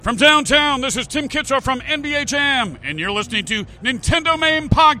From downtown, this is Tim Kittrow from NBA Jam, and you're listening to Nintendo Main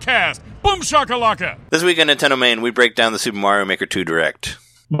Podcast. Boom shakalaka! This week on Nintendo Main, we break down the Super Mario Maker 2 Direct.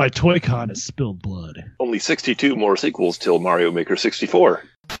 My Toy-Con has spilled blood. Only 62 more sequels till Mario Maker 64.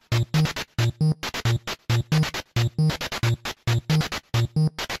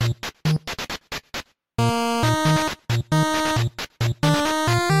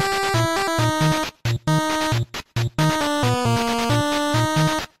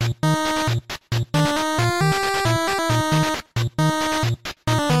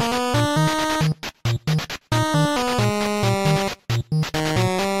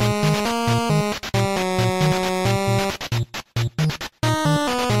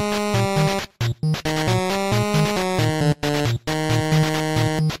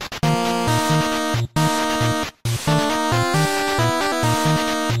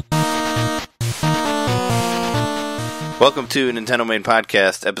 Welcome to Nintendo Main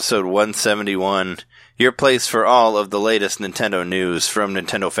Podcast, episode 171, your place for all of the latest Nintendo news from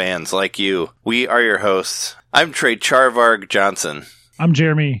Nintendo fans like you. We are your hosts. I'm Trey Charvarg Johnson. I'm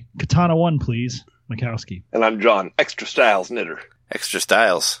Jeremy. Katana 1, please. Mikowski. And I'm John, Extra Styles Knitter. Extra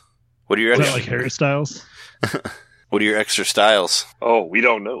styles. What are your Is extra... that like hairstyles? What are your extra styles? Oh, we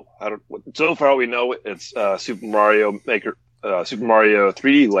don't know. So far we know it's Super Mario Maker, Super Mario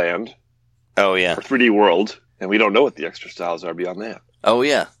 3D Land. Oh, yeah. Or 3D World. And we don't know what the extra styles are beyond that. Oh,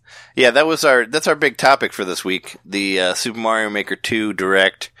 yeah. Yeah, that's our big topic for this week. The Super Mario Maker 2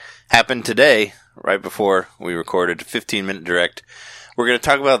 Direct happened today, right before we recorded, a 15-minute Direct. We're going to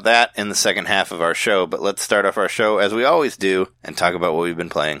talk about that in the second half of our show, but let's start off our show, as we always do, and talk about what we've been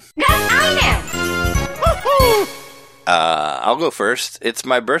playing. I'll go first. It's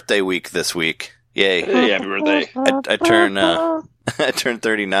my birthday week this week. Yay. Hey, happy birthday. I turn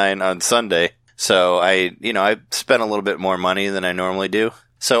 39 on Sunday. So I spent a little bit more money than I normally do.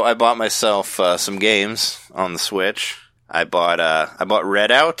 So I bought myself some games on the Switch. I bought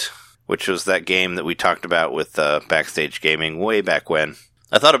Redout, which was that game that we talked about with Backstage Gaming way back when.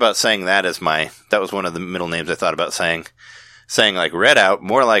 I thought about saying that was one of the middle names I thought about saying like Redout,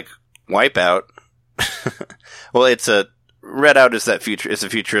 more like Wipeout. Well, it's a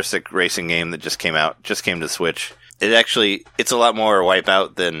futuristic racing game that just came to the Switch. It's a lot more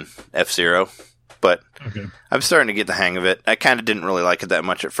Wipeout than F-Zero. But okay. I'm starting to get the hang of it. I kind of didn't really like it that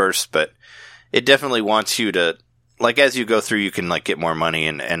much at first, but it definitely wants you to, like, as you go through, you can, like, get more money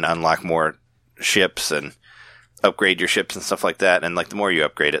and unlock more ships and upgrade your ships and stuff like that. And, like, the more you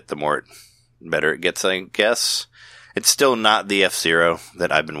upgrade it, the more better it gets, I guess. It's still not the F-Zero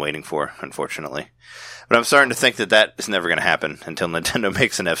that I've been waiting for, unfortunately. But I'm starting to think that is never going to happen until Nintendo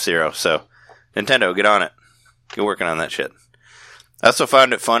makes an F-Zero. So, Nintendo, get on it. Get working on that shit. I also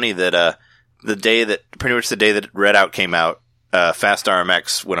found it funny that, pretty much the day that Redout came out, Fast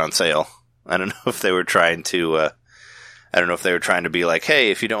RMX went on sale. I don't know if they were trying to be like,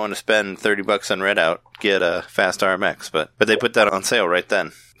 hey, if you don't want to spend $30 on Redout, get a Fast RMX. But they put that on sale right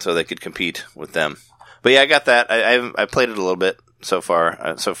then, so they could compete with them. But yeah, I got that. I played it a little bit so far.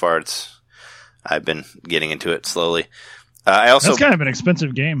 I've been getting into it slowly. That's kind of an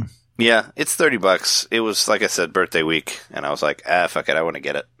expensive game. Yeah, it's $30. It was, like I said, birthday week, and I was like, fuck it, I want to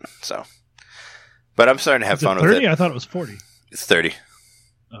get it. So. But I'm starting to have fun with it. 30? I thought it was 40. It's 30.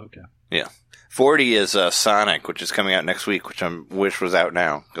 Oh, okay. Yeah. 40 is Sonic, which is coming out next week, which I wish was out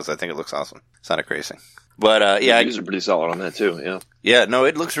now, because I think it looks awesome. Sonic Racing. But, yeah. Reviews are pretty solid on that, too, yeah. Yeah, no,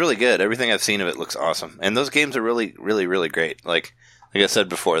 it looks really good. Everything I've seen of it looks awesome. And those games are really, really, really great. Like I said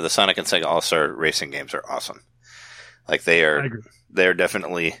before, the Sonic and Sega All-Star Racing games are awesome. Like, they're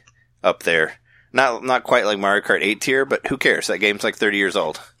definitely up there. Not quite like Mario Kart 8 tier, but who cares? That game's like 30 years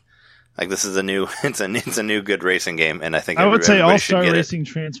old. Like, this is it's a new good racing game, and I think I would say All-Star Racing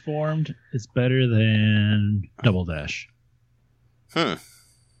Transformed is better than Double Dash. On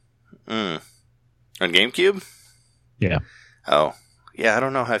GameCube? Yeah. Oh, yeah. I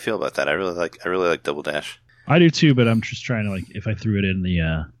don't know how I feel about that. I really like Double Dash. I do too, but I'm just trying to, like, if I threw it in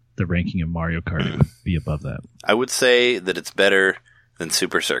the ranking of Mario Kart, it would be above that. I would say that it's better than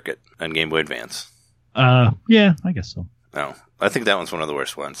Super Circuit on Game Boy Advance. Yeah, I guess so. Oh, I think that one's one of the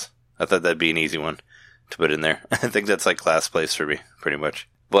worst ones. I thought that'd be an easy one to put in there. I think that's like last place for me, pretty much.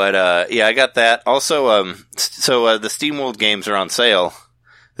 But, yeah, I got that. Also, the SteamWorld games are on sale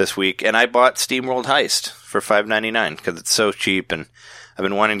this week, and I bought SteamWorld Heist for $5.99 because it's so cheap, and I've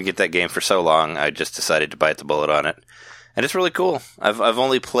been wanting to get that game for so long, I just decided to bite the bullet on it. And it's really cool. I've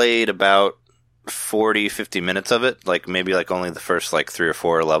only played about 40-50 minutes of it, like maybe like only the first like 3 or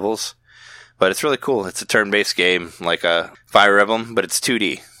 4 levels. But it's really cool. It's a turn-based game, like a Fire Emblem, but it's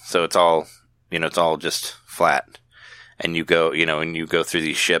 2D. So it's all, it's all just flat. and you go through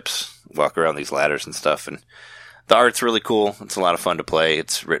these ships, walk around these ladders and stuff, and the art's really cool. It's a lot of fun to play.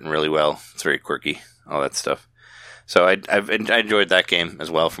 It's written really well. It's very quirky, all that stuff. So I enjoyed that game as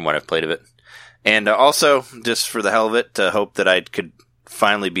well from what I've played of it. And also, just for the hell of it, to hope that I could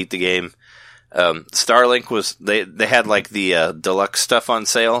finally beat the game. Starlink was, they had like the deluxe stuff on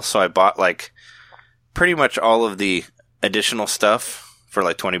sale, so I bought like pretty much all of the additional stuff for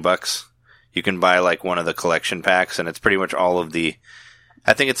like $20. You can buy like one of the collection packs, and it's pretty much all of the,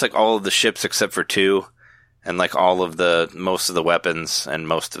 I think it's like all of the ships except for 2, and like most of the weapons and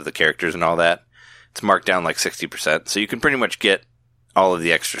most of the characters and all that. It's marked down like 60%, so you can pretty much get all of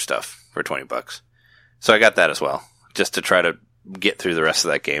the extra stuff for $20. So I got that as well, just to try to get through the rest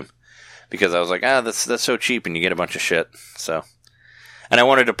of that game, because I was like, that's so cheap, and you get a bunch of shit. So, and I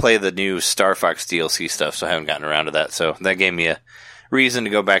wanted to play the new Star Fox DLC stuff, so I haven't gotten around to that. So that gave me a reason to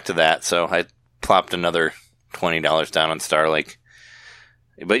go back to that. So I plopped another $20 down on Starlink,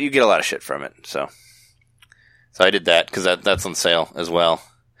 but you get a lot of shit from it. So I did that because that's on sale as well,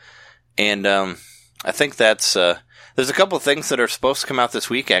 and I think that's there's a couple of things that are supposed to come out this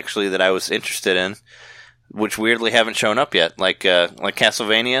week actually that I was interested in, which weirdly haven't shown up yet. Like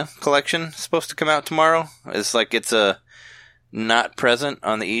Castlevania Collection is supposed to come out tomorrow. It's like it's not present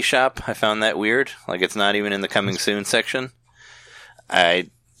on the eShop. I found that weird. Like it's not even in the coming soon section. A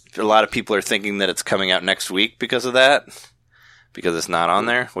lot of people are thinking that it's coming out next week because of that, because it's not on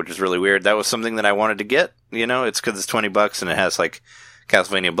there, which is really weird. That was something that I wanted to get. It's because it's $20 and it has like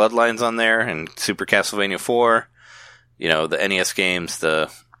Castlevania Bloodlines on there and Super Castlevania 4. The NES games, some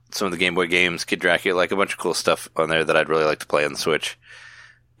of the Game Boy games, Kid Dracula, like a bunch of cool stuff on there that I'd really like to play on the Switch.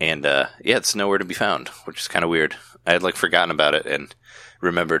 And, it's nowhere to be found, which is kind of weird. I had, forgotten about it and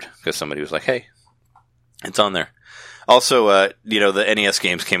remembered because somebody was like, hey, it's on there. Also, the NES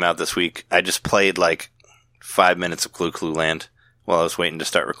games came out this week. I just played, 5 minutes of Clue Clue Land while I was waiting to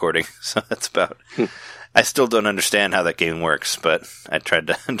start recording. So that's about... I still don't understand how that game works, but I tried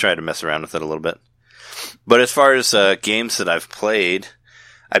to mess around with it a little bit. But as far as games that I've played...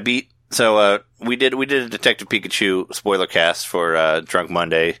 I beat, we did a Detective Pikachu spoiler cast for Drunk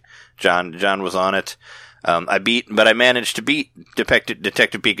Monday. John was on it. I managed to beat Detective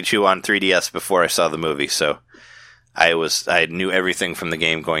Pikachu on 3DS before I saw the movie, so I knew everything from the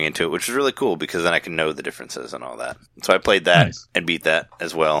game going into it, which was really cool because then I can know the differences and all that. So I played that and beat that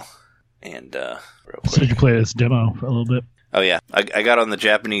as well. And real quick. So you played this demo for a little bit? Oh yeah, I got on the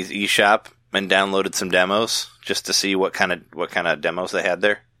Japanese eShop and downloaded some demos just to see what kind of demos they had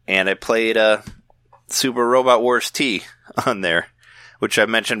there. And I played Super Robot Wars T on there, which I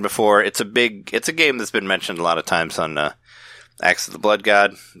mentioned before. It's a game that's been mentioned a lot of times on Axe of the Blood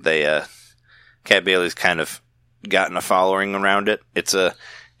God. Cat Bailey's kind of gotten a following around it. It's a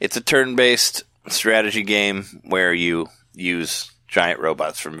turn-based strategy game where you use giant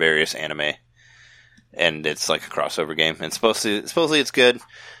robots from various anime, and it's like a crossover game. And supposedly it's good.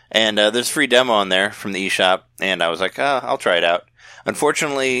 And there's a free demo on there from the eShop, and I was like, I'll try it out.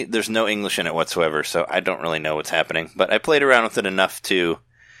 Unfortunately, there's no English in it whatsoever, so I don't really know what's happening. But I played around with it enough to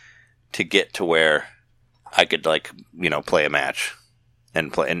get to where I could play a match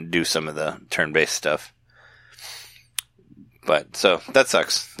and do some of the turn-based stuff. But so that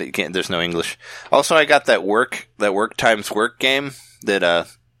sucks that you can't. There's no English. Also, I got that work times work game that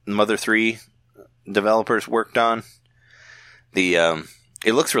Mother 3 developers worked on.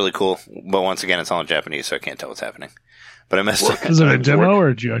 It looks really cool, but once again, it's all in Japanese, so I can't tell what's happening. But I messed up. Is it a demo, or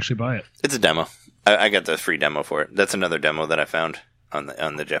did you actually buy it? It's a demo. I got the free demo for it. That's another demo that I found on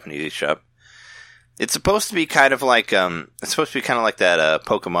the Japanese shop. It's supposed to be kind of like that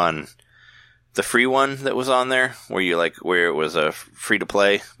Pokemon, the free one that was on there, where it was a free to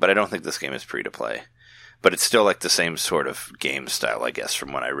play. But I don't think this game is free to play. But it's still the same sort of game style, I guess,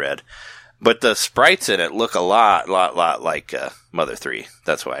 from what I read. But the sprites in it look a lot like Mother 3.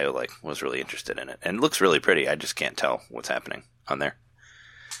 That's why I was really interested in it. And it looks really pretty. I just can't tell what's happening on there.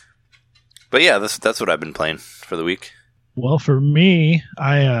 But yeah, that's what I've been playing for the week. Well, for me,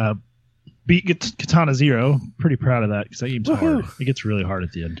 I beat Katana Zero. Pretty proud of that because that game's hard. It gets really hard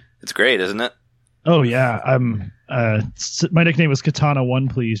at the end. It's great, isn't it? Oh yeah. My nickname was Katana One,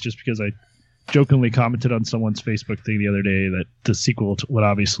 please, just because I jokingly commented on someone's Facebook thing the other day that the sequel would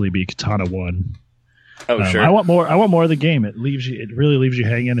obviously be Katana 1. Oh, sure. I want more of the game. It really leaves you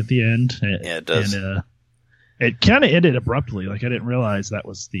hanging at the end. Yeah, it does. And it kind of ended abruptly. I didn't realize that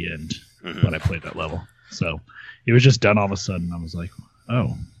was the end when I played that level. So it was just done all of a sudden. I was like,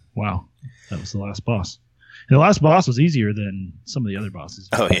 oh, wow. That was the last boss. And the last boss was easier than some of the other bosses.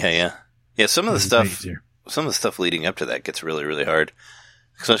 Oh, yeah. Yeah, some of the stuff leading up to that gets really, really hard.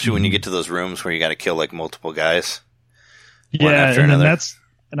 Especially when you get to those rooms where you got to kill multiple guys. Yeah, and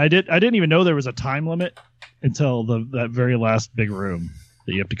then I didn't even know there was a time limit until that very last big room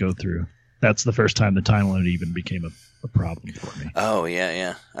that you have to go through. That's the first time the time limit even became a problem for me. Oh,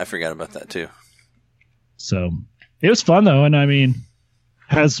 yeah. I forgot about that, too. So, it was fun, though, and I mean,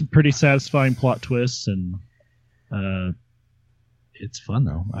 has some pretty satisfying plot twists, and it's fun,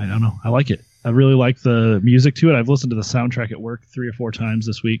 though. I don't know. I like it. I really like the music to it. I've listened to the soundtrack at work 3 or 4 times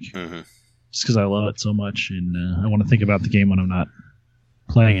this week, just because I love it so much, and I want to think about the game when I'm not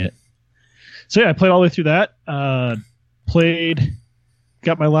playing it. So, yeah, I played all the way through that.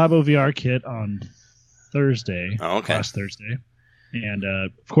 Got my Labo VR kit on Thursday. Oh, okay. Last Thursday. And,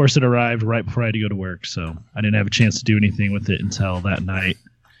 of course, it arrived right before I had to go to work, so I didn't have a chance to do anything with it until that night.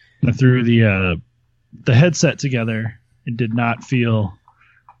 I threw the headset together and did not feel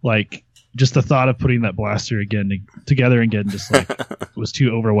like just the thought of putting that blaster together again just like was too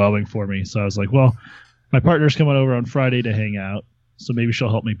overwhelming for me. So I was like, well, my partner's coming over on Friday to hang out, so maybe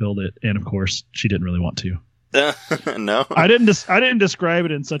she'll help me build it. And, of course, she didn't really want to. No, I didn't describe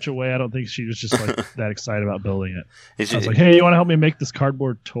it in such a way. I don't think she was just like that excited about building it. I was like, "Hey, you want to help me make this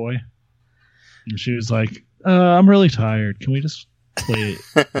cardboard toy?" And she was like, "I'm really tired. Can we just play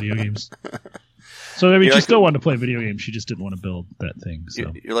video games?" So I mean, she still wanted to play video games. She just didn't want to build that thing.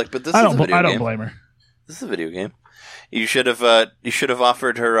 So you're like, "But this is a video game." I don't blame her. This is a video game. You should have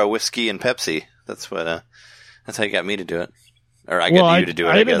offered her a whiskey and Pepsi. That's how you got me to do it, or I got you to do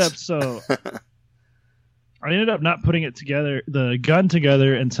it. I guess. I ended up not putting the gun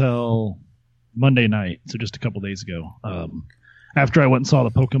together until Monday night, so just a couple days ago. After I went and saw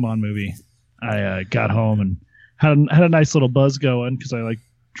the Pokemon movie, I got home and had a nice little buzz going because I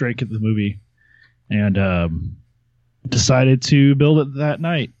drank at the movie, and decided to build it that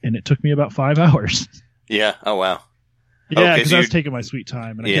night, and it took me about 5 hours. Yeah. Oh wow. Yeah, because I was taking my sweet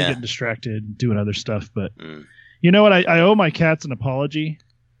time and I kept getting distracted doing other stuff. But you know what? I owe my cats an apology.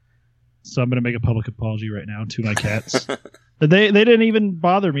 So I'm going to make a public apology right now to my cats. They didn't even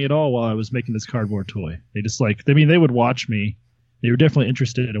bother me at all while I was making this cardboard toy. They just they would watch me. They were definitely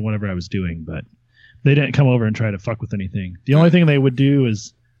interested in whatever I was doing, but they didn't come over and try to fuck with anything. The only thing they would do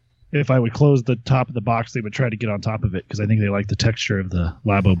is if I would close the top of the box, they would try to get on top of it because I think they like the texture of the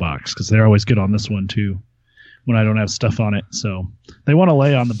Labo box because they're always good on this one too when I don't have stuff on it. So they want to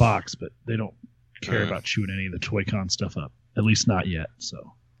lay on the box, but they don't care about chewing any of the Toy-Con stuff up, at least not yet.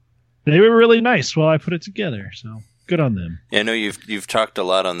 So. They were really nice while I put it together, so good on them. Yeah, I know you've talked a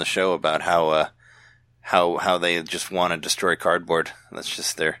lot on the show about how they just want to destroy cardboard. That's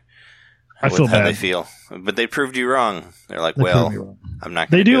just how they feel. But they proved you wrong. They're like, I'm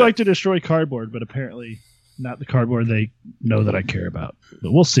not. They do like to destroy cardboard, but apparently not the cardboard they know that I care about.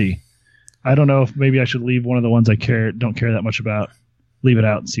 But we'll see. I don't know if maybe I should leave one of the ones I don't care that much about, leave it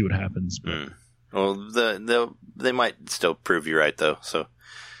out and see what happens. But. Well, they might still prove you right though. So.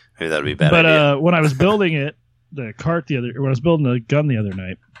 Maybe that'd be a bad idea. But when I was building when I was building the gun the other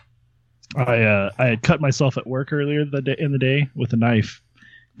night, I had cut myself at work earlier in the day with a knife.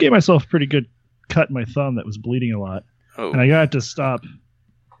 Gave myself a pretty good cut in my thumb that was bleeding a lot, and I got it to stop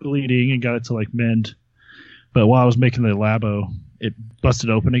bleeding and got it to mend. But while I was making the Labo, it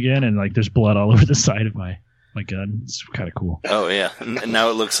busted open again, and there's blood all over the side of my gun. It's kind of cool. Oh yeah, and now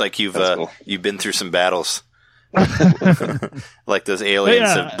it looks like you've been through some battles. Like those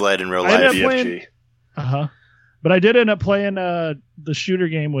aliens have bled in real life. But I did end up playing the shooter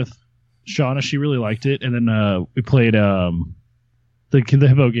game with Shauna. She really liked it, and then we played the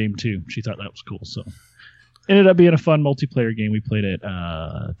Hippo game too. She thought that was cool, so it ended up being a fun multiplayer game. We played it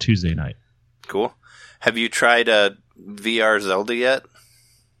Tuesday night. Cool. Have you tried VR Zelda yet?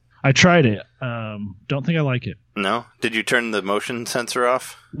 I tried it. Don't think I like it. No? Did you turn the motion sensor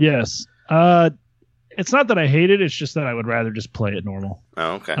off? Yes. It's not that I hate it. It's just that I would rather just play it normal.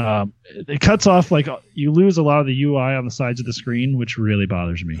 Oh, okay. It cuts off, you lose a lot of the UI on the sides of the screen, which really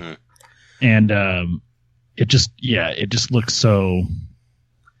bothers me. And it just looks so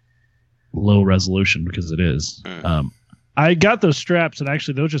low resolution because it is. I got those straps, and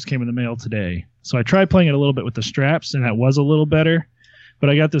actually those just came in the mail today. So I tried playing it a little bit with the straps, and that was a little better. But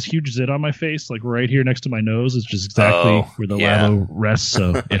I got this huge zit on my face, right here next to my nose. It's just exactly where the Labo rests,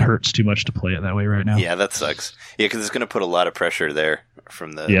 so it hurts too much to play it that way right now. Yeah, that sucks. Yeah, because it's going to put a lot of pressure there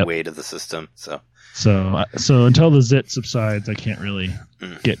from the weight of the system. So until the zit subsides, I can't really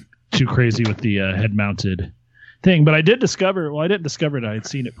get too crazy with the head-mounted thing. But I did discover, I didn't discover it. I had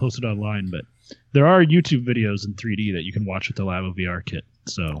seen it posted online, but there are YouTube videos in 3D that you can watch with the Labo VR kit.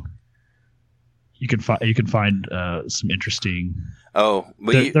 So you can find some interesting... Oh,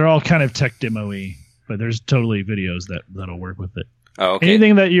 but they're all kind of tech demo-y, but there's totally videos that'll work with it. Oh, okay.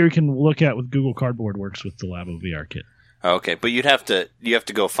 Anything that you can look at with Google Cardboard works with the Labo VR kit. Okay, but you have to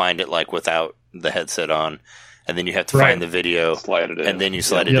go find it like without the headset on, and then you have to find the video, slide it in, and then you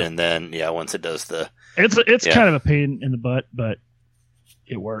slide it in. Then once it does the, it's kind of a pain in the butt, but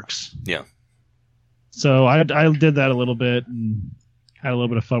it works. Yeah. So I did that a little bit and had a little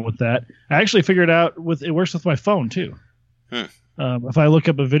bit of fun with that. I actually figured out it works with my phone too. If I look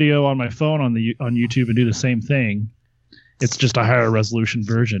up a video on my phone on YouTube and do the same thing, it's just a higher resolution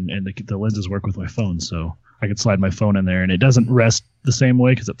version, and the lenses work with my phone, so I can slide my phone in there, and it doesn't rest the same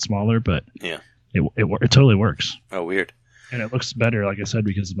way because it's smaller, but it totally works. Oh, weird. And it looks better, like I said,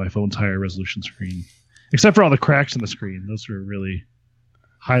 because of my phone's higher resolution screen. Except for all the cracks in the screen. Those are really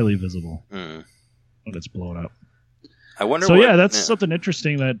highly visible when it's blown up. I wonder. So that's something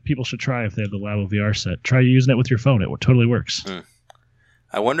interesting that people should try if they have the Labo VR set. Try using it with your phone. It totally works.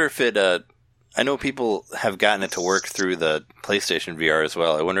 I wonder if it... I know people have gotten it to work through the PlayStation VR as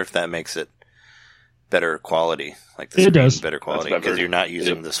well. I wonder if that makes it better quality, like the screen does. Better quality, because you're not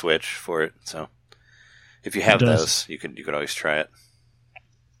using the Switch for it. So if you have those, you could always try it.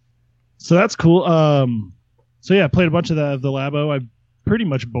 So that's cool. I played a bunch of the Labo. I pretty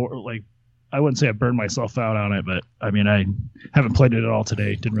much I wouldn't say I burned myself out on it, but I mean I haven't played it at all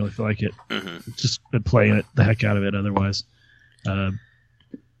today. Didn't really feel like it. Just been playing it the heck out of it. Otherwise,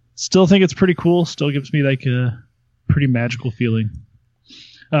 still think it's pretty cool. Still gives me like a pretty magical feeling.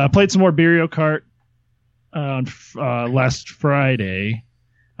 Played some more Mario Kart on last Friday.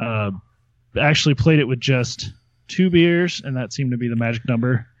 Actually played it with just 2 beers, and that seemed to be the magic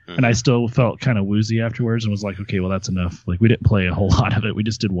number. And I still felt kind of woozy afterwards and was like, okay, well, that's enough. Like, we didn't play a whole lot of it. We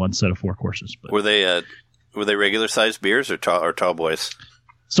just did one set of 4 courses. But. Were they regular sized beers or tall boys?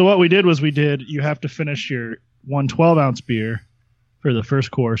 So what we did was you have to finish your 1 12-ounce beer for the first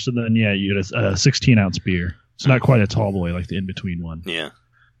course, and then, you get a 16-ounce beer. It's not quite a tall boy, like the in-between one. Yeah.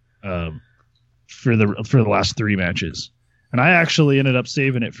 For the last 3 matches. And I actually ended up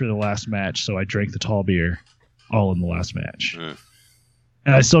saving it for the last match, so I drank the tall beer all in the last match.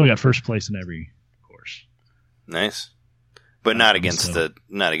 And I still got first place in every course. Nice. But not against the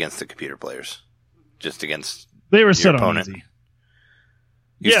computer players. Just against they were your set opponent. on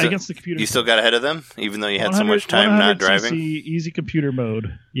easy. Against the computer. You still got ahead of them, even though you had so much time not driving? Easy computer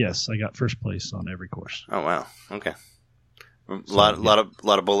mode. Yes, I got first place on every course. Oh wow. Okay. Lot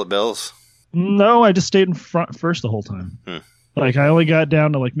of bullet bills. No, I just stayed in front first the whole time. Like I only got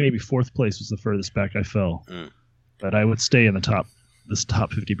down to like maybe 4th place was the furthest back I fell. But I would stay in the top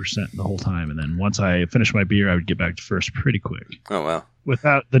 50% the whole time, and then once I finished my beer, I would get back to first pretty quick. Oh wow!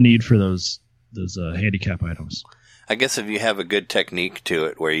 Without the need for those handicap items. I guess if you have a good technique to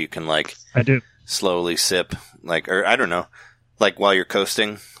it, where you can I do slowly sip, or I don't know, while you're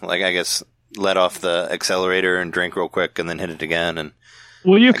coasting, I guess let off the accelerator and drink real quick, and then hit it again. And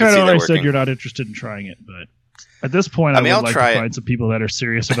well, you kind of already said you're not interested in trying it, but. At this point, I would like to find some people that are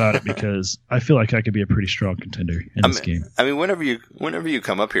serious about it because I feel like I could be a pretty strong contender in this game. I mean, whenever you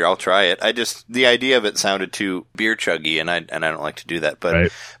come up here, I'll try it. The idea of it sounded too beer chuggy, and I don't like to do that.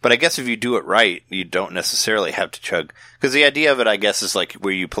 But but I guess if you do it right, you don't necessarily have to chug, because the idea of it, I guess, is like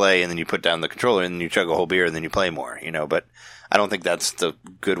where you play and then you put down the controller and then you chug a whole beer and then you play more. But I don't think that's the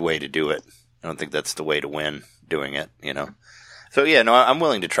good way to do it. I don't think that's the way to win doing it. So, I'm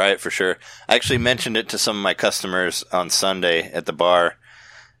willing to try it for sure. I actually mentioned it to some of my customers on Sunday at the bar,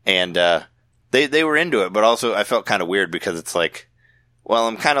 and they were into it, but also I felt kind of weird because it's like, well,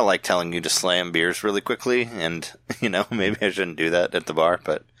 I'm kind of like telling you to slam beers really quickly, and, maybe I shouldn't do that at the bar,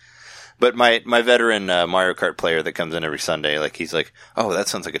 but my veteran Mario Kart player that comes in every Sunday, he's like, oh, that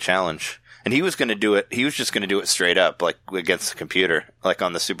sounds like a challenge. And he was going to do it, just going to do it straight up, against the computer,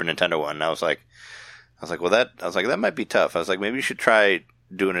 on the Super Nintendo one, and I was like, that might be tough. I was like, maybe you should try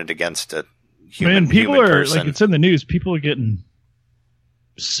doing it against a human person. It's in the news. People are getting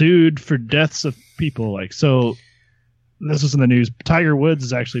sued for deaths of people. So this was in the news. Tiger Woods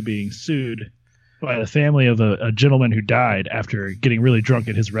is actually being sued by the family of a gentleman who died after getting really drunk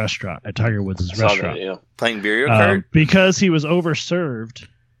at his restaurant, at Tiger Woods' restaurant. Playing Mario Kart? Because he was overserved.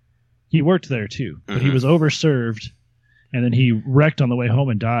 He worked there too, but he was overserved. And then he wrecked on the way home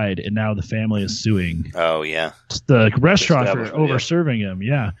and died, and now the family is suing. Oh, yeah. The restaurant for over-serving him,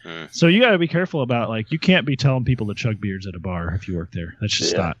 So you got to be careful about, you can't be telling people to chug beers at a bar if you work there. That's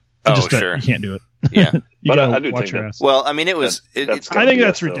just not. Sure. You can't do it. Yeah. But I do watch think your ass. Well, I mean, I think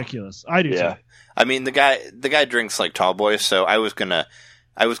that's ridiculous. I do too. I mean, the guy drinks like tall boys, so I was gonna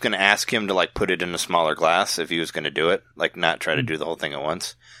ask him to put it in a smaller glass if he was gonna do it, not try to do the whole thing at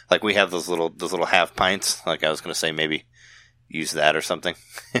once. We have those little half pints. I was gonna say maybe use that or something.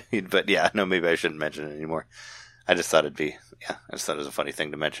 But maybe I shouldn't mention it anymore. I just thought it'd be Yeah, I just thought it was a funny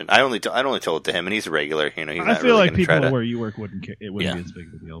thing to mention. I only told it to him, and he's a regular. You know, he's I not feel really like people try to... where you work wouldn't be as big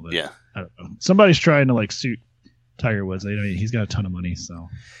of a deal. But yeah, I don't know. Somebody's trying to like suit Tiger Woods. I mean, he's got a ton of money, so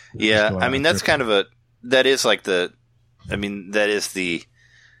yeah. I mean, that's kind of that is the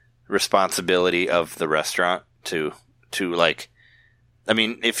responsibility of the restaurant to like. I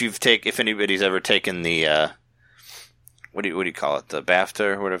mean, if anybody's ever taken the what do you call it, the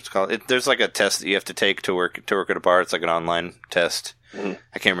BAFTA or whatever it's called, there's like a test that you have to take to work at a bar. It's like an online test. Mm-hmm.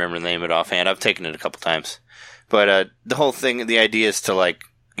 I can't remember the name of it offhand. I've taken it a couple times, but the whole thing, the idea is to like,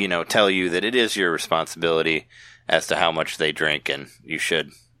 you know, tell you that it is your responsibility as to how much they drink, and you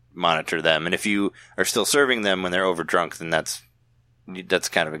should monitor them. And if you are still serving them when they're overdrunk, then that's that's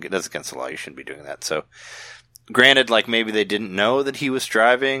against the law. You shouldn't be doing that. So, granted, like maybe they didn't know that he was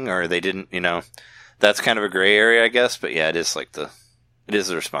driving, or they didn't, you know, that's kind of a gray area, I guess. But yeah, it is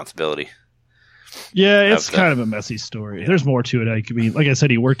the responsibility. Yeah, it's kind of a messy story. There's more to it. I mean, like I said,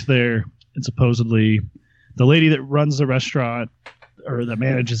 he worked there, and supposedly the lady that runs the restaurant or that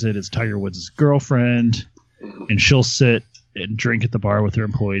manages it is Tiger Woods' girlfriend, and she'll sit and drink at the bar with her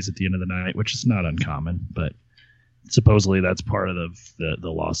employees at the end of the night, which is not uncommon. But supposedly that's part of the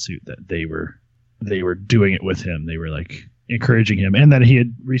lawsuit, that they were doing it with him. They were like encouraging him, and that he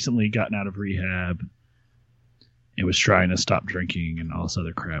had recently gotten out of rehab and was trying to stop drinking and all this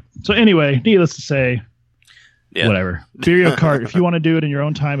other crap. So anyway, needless to say, whatever. Mario Kart, if you want to do it in your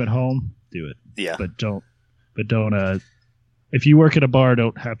own time at home, do it. Yeah. But don't if you work at a bar,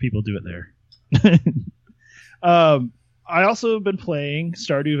 don't have people do it there. I also have been playing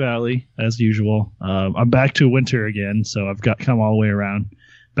Stardew Valley as usual. I'm back to winter again, so I've come all the way around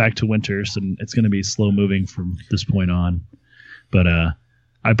back to winters, and it's going to be slow moving from this point on. But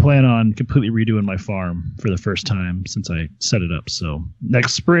I plan on completely redoing my farm for the first time since I set it up. So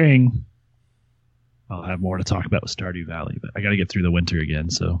next spring, I'll have more to talk about with Stardew Valley, but I got to get through the winter again,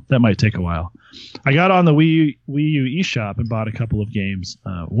 so that might take a while. I got on the Wii U eShop and bought a couple of games,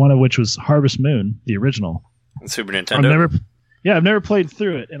 one of which was Harvest Moon, the original. Super Nintendo? I've never played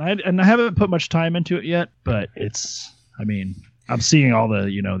through it, and I haven't put much time into it yet, but I'm seeing all the,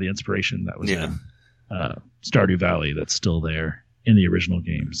 you know, the inspiration that was in Stardew Valley that's still there in the original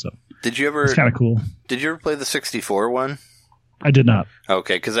game. So it's kind of cool. Did you ever play the 64 one? I did not.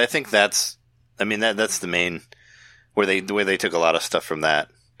 Okay, because I think that's the main the way they took a lot of stuff from that.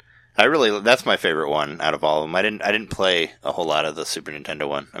 That's my favorite one out of all of them. I didn't play a whole lot of the Super Nintendo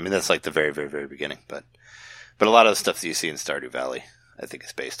one. I mean, that's like the very, very, very beginning, but a lot of the stuff that you see in Stardew Valley, I think,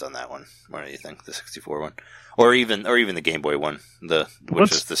 is based on that one. What do you think? The 64 one, or even the Game Boy one,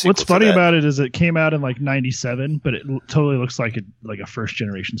 which is the sequel. What's funny about it is it came out in like '97, but it totally looks like a first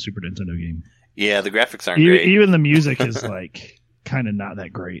generation Super Nintendo game. Yeah, the graphics aren't great. Even the music is like kind of not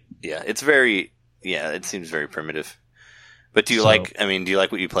that great. Yeah, it seems very primitive. But do you like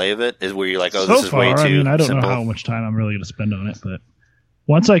what you play of it? Were you like, this is way too simple? I don't know how much time I'm really going to spend on it, but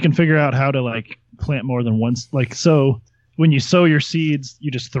once I can figure out how to like plant more than once, like, so when you sow your seeds,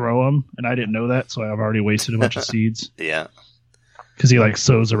 you just throw them, and I didn't know that, so I've already wasted a bunch of seeds. Yeah. Because he like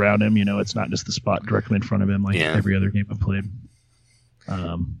sows around him, you know, it's not just the spot directly in front of him like every other game I've played.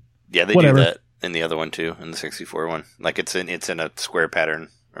 Yeah, they do that in the other one too, in the 64 one. Like it's in a square pattern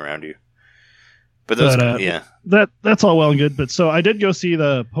around you. But that's all well and good. But so I did go see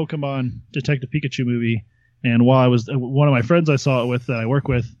the Pokemon Detective Pikachu movie, and while I was one of my friends I saw it with that I work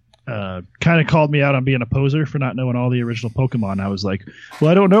with, kind of called me out on being a poser for not knowing all the original Pokemon. I was like,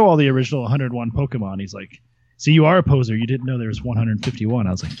 well, I don't know all the original 101 Pokemon. He's like, see, you are a poser. You didn't know there was 151.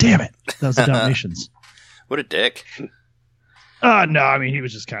 I was like, damn it, that was the Dalmatians. What a dick. No, I mean, he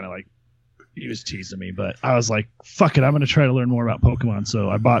was just kind of like, he was teasing me, but I was like, fuck it, I'm going to try to learn more about Pokemon. So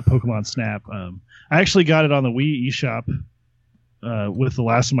I bought Pokemon Snap. I actually got it on the Wii eShop with the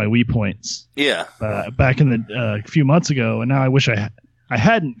last of my Wii points. Yeah. Back in the few months ago, and now I wish I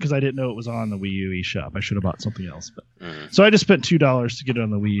hadn't, because I didn't know it was on the Wii U eShop. I should have bought something else. But So I just spent $2 to get it on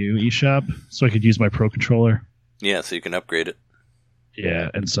the Wii U eShop so I could use my Pro Controller. Yeah, so you can upgrade it. Yeah,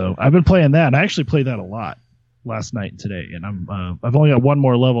 and so I've been playing that, and I actually played that a lot last night and today, and I've only got one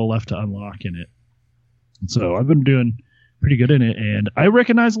more level left to unlock in it. And so I've been doing pretty good in it, and I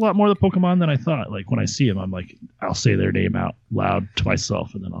recognize a lot more of the Pokemon than I thought. Like when I see them, I'm like, I'll say their name out loud to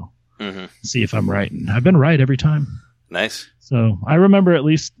myself, and then I'll see if I'm right. And I've been right every time. Nice. So I remember at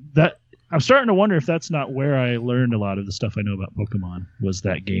least that. I'm starting to wonder if that's not where I learned a lot of the stuff I know about Pokemon, was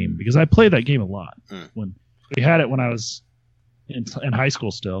that game, because I played that game a lot. When we had it when I was in high school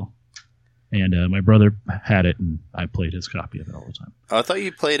still. And my brother had it, and I played his copy of it all the time. Oh, I thought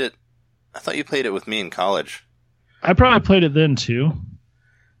you played it with me in college. I probably played it then too,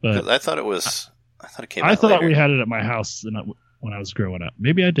 but I thought it was I thought it came out I thought later. we had it at my house when I was growing up.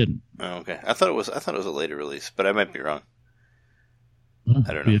 Maybe I didn't. Oh, okay. I thought it was a later release, but I might be wrong. I don't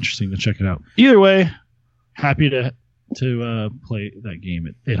know. It'd be interesting to check it out. Either way, happy to play that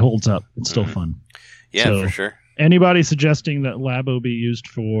game. It holds up. It's still fun. Yeah, So, for sure. Anybody suggesting that Labo be used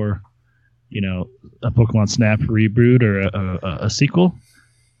for, a Pokemon Snap reboot or a sequel,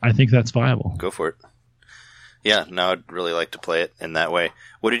 I think that's viable. Go for it. Yeah, no, I'd really like to play it in that way.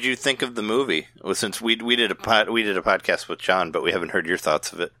 What did you think of the movie? Well, since we did a podcast with John, but we haven't heard your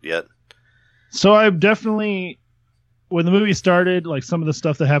thoughts of it yet. So I definitely, when the movie started, like some of the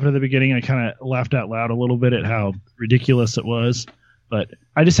stuff that happened at the beginning, I kind of laughed out loud a little bit at how ridiculous it was. But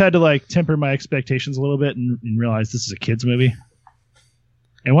I just had to temper my expectations a little bit and realize this is a kids movie.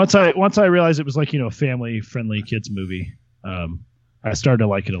 And once I realized it was a family friendly kids movie, I started to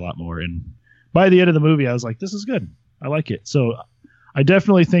like it a lot more. And by the end of the movie, I was like, this is good. I like it. So I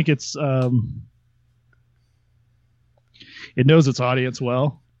definitely think it knows its audience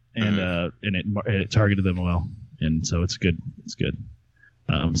well, and it targeted them well, and so it's good. It's good.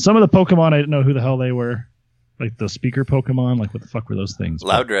 Some of the Pokemon, I didn't know who the hell they were, like the speaker Pokemon. Like what the fuck were those things?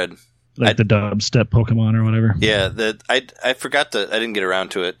 Loudred. Like the dubstep Pokemon or whatever. Yeah, I forgot I didn't get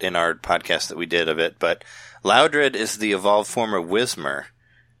around to it in our podcast that we did of it, but Loudred is the evolved form of Whismur.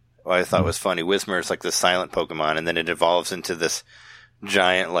 What I thought was funny. Whismur is like the silent Pokemon, and then it evolves into this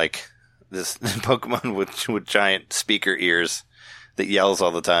giant, this Pokemon with giant speaker ears that yells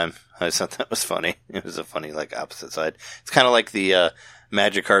all the time. I just thought that was funny. It was a funny, opposite side. It's kind of like the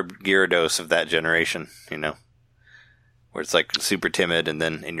Magikarp Gyarados of that generation, where it's super timid and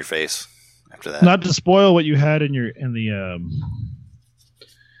then in your face after that. Not to spoil what you had in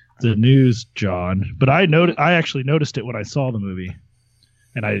the news, John, but I actually noticed it when I saw the movie.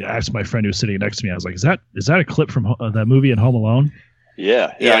 And I asked my friend who was sitting next to me, I was like, is that a clip from that movie in Home Alone?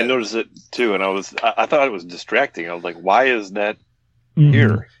 Yeah, I noticed it too, and I thought it was distracting. I was like, why is that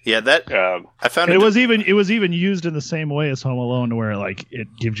here? Yeah, that I found it was even used in the same way as Home Alone, where it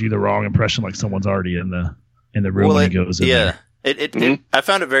gives you the wrong impression, like someone's already in the room when he goes in there. I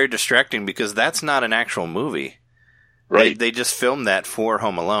found it very distracting because that's not an actual movie. Right. They just filmed that for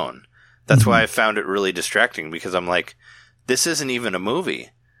Home Alone. That's why I found it really distracting, because I'm like, this isn't even a movie.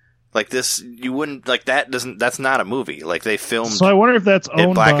 This, you wouldn't that's not a movie. They filmed. So I wonder if that's owned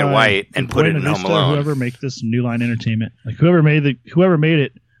in black by and white and put it in Buena Home Vista, Alone. Whoever make this New Line Entertainment, whoever made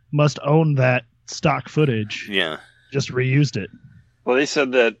it must own that stock footage. Yeah, just reused it. Well, they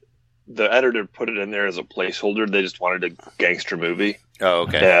said that the editor put it in there as a placeholder. They just wanted a gangster movie. Oh,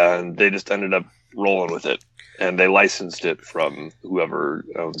 okay. And they just ended up rolling with it. And they licensed it from whoever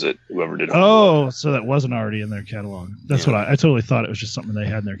owns it, whoever did it. Oh, so that wasn't already in their catalog. That's what I totally thought it was just something they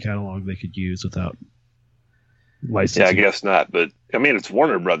had in their catalog they could use without licensing. Yeah, I guess not. But, it's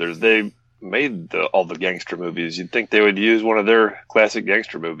Warner Brothers. They made all the gangster movies. You'd think they would use one of their classic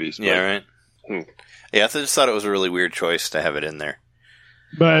gangster movies. But, yeah, right. Yeah, I just thought it was a really weird choice to have it in there.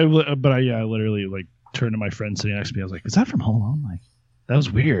 But I literally turned to my friend sitting next to me. I was like, "Is that from Home Alone?" That was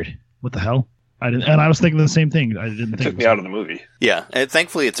weird. What the hell? I didn't, and I was thinking the same thing. I didn't think it took me out of the movie. Yeah, and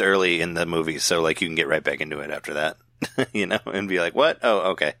thankfully it's early in the movie, so you can get right back into it after that, and be like, "What?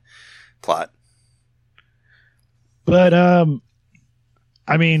 Oh, okay." Plot. But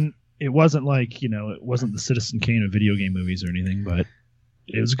it wasn't it wasn't the Citizen Kane of video game movies or anything, but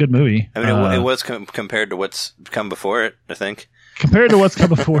it was a good movie. It was compared to what's come before it, I think. Compared to what's come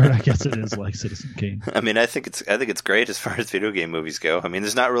before it, I guess it is like Citizen Kane. I think it's great as far as video game movies go.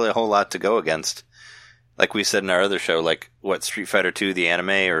 There's not really a whole lot to go against. Like we said in our other show, Street Fighter 2, the anime,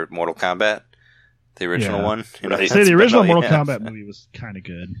 or Mortal Kombat, the original one. I'd say the original Mortal Kombat movie was kind of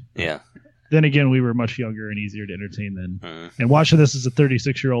good. Yeah. Then again, we were much younger and easier to entertain then. And watching this as a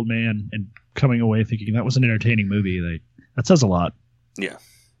 36-year-old man and coming away thinking that was an entertaining movie, that says a lot. Yeah.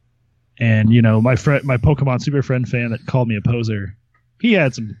 And, my Pokemon Super Friend fan that called me a poser, he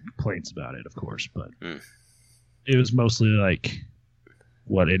had some complaints about it, of course, but it was mostly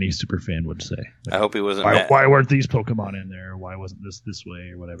what any super fan would say. I hope he wasn't why weren't these Pokemon in there? Why wasn't this way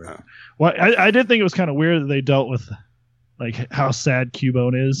or whatever? Well, I did think it was kind of weird that they dealt with how sad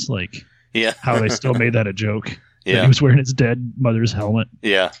Cubone is, how they still made that a joke. Yeah. He was wearing his dead mother's helmet.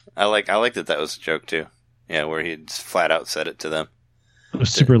 Yeah. I like that was a joke too. Yeah, where he just flat out said it to them. It was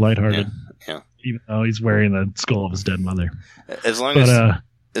super lighthearted. Yeah. Even though he's wearing the skull of his dead mother. As long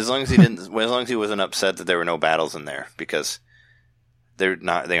as he wasn't upset that there were no battles in there, because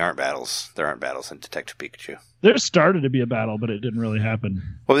they aren't battles. There aren't battles in Detective Pikachu. There started to be a battle, but it didn't really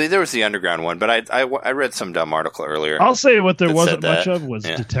happen. Well, there was the underground one, but I read some dumb article earlier. I'll say what there wasn't much of was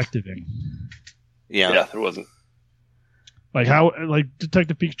detectiving. Yeah. Yeah, there wasn't. Like how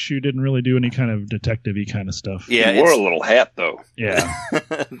Detective Pikachu didn't really do any kind of detective-y kind of stuff. Yeah, he wore a little hat though. Yeah,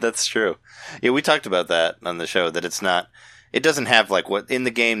 that's true. Yeah, we talked about that on the show. That it doesn't have like what in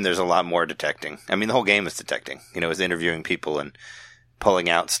the game. There's a lot more detecting. I mean, the whole game is detecting. Is interviewing people and pulling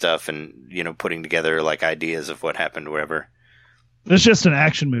out stuff and putting together like ideas of what happened, whatever. It's just an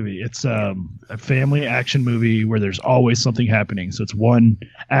action movie. It's a family action movie where there's always something happening. So it's one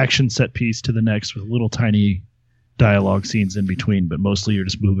action set piece to the next with little tiny dialogue scenes in between, but mostly you're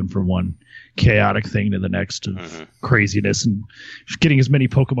just moving from one chaotic thing to the next of craziness and getting as many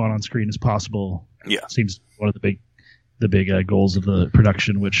Pokemon on screen as possible. Yeah, seems one of the big goals of the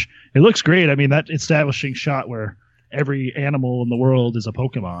production, which it looks great. I mean, that establishing shot where every animal in the world is a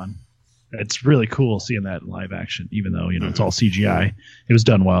Pokemon. It's really cool seeing that in live action, even though, it's all CGI. It was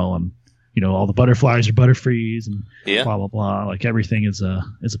done well, and, all the butterflies are Butterfrees and blah, blah, blah. Like, everything is a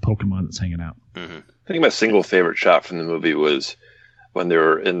Pokemon that's hanging out. Mm-hmm. I think my single favorite shot from the movie was when they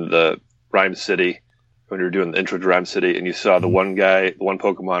were in the Rhyme City, when you were doing the intro to Rhyme City, and you saw the one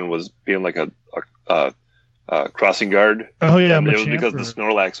Pokemon was being like a crossing guard. Oh, yeah. And it was because the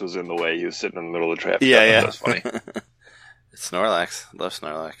Snorlax was in the way. He was sitting in the middle of the traffic. Yeah. That was funny. Snorlax. Love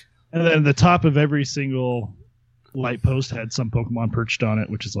Snorlax. And then the top of every single light post had some Pokemon perched on it,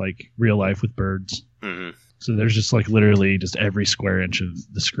 which is like real life with birds. Mm-hmm. So there's just like literally just every square inch of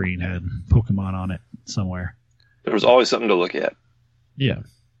the screen had Pokemon on it somewhere. There was always something to look at. Yeah.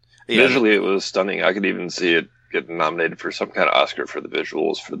 Visually, it was stunning. I could even see it getting nominated for some kind of Oscar for the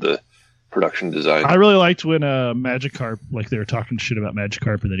visuals, for the production design. I really liked when Magikarp, like they were talking shit about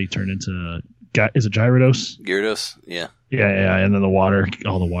Magikarp, and then he turned into is it Gyarados? Gyarados, yeah. Yeah, and then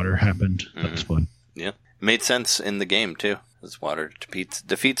all the water happened. Mm-hmm. That was fun. Yeah. It made sense in the game, too. This water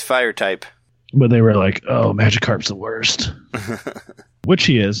defeats fire type. But they were like, oh, Magikarp's the worst. Which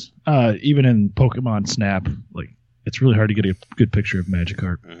he is. Even in Pokemon Snap, like, it's really hard to get a good picture of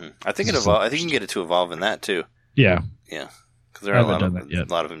Magikarp. Mm-hmm. I think I think you can get it to evolve in that, too. Yeah. Yeah. Because there are a lot of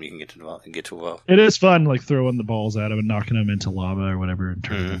them you can get to evolve. It is fun, like, throwing the balls at him and knocking them into lava or whatever and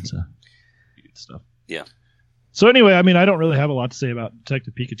turning them into stuff. Yeah. So anyway, I mean, I don't really have a lot to say about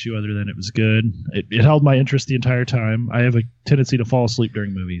Detective Pikachu other than it was good. It held my interest the entire time. I have a tendency to fall asleep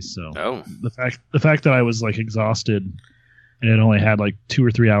during movies, so the fact that I was like exhausted and had only had like 2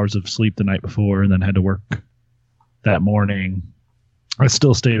 or 3 hours of sleep the night before and then had to work that morning, I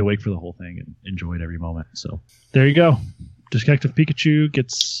still stayed awake for the whole thing and enjoyed every moment. So there you go. Detective Pikachu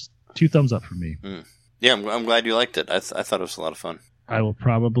gets 2 thumbs up from me. Mm. Yeah, I'm glad you liked it. I thought it was a lot of fun. I will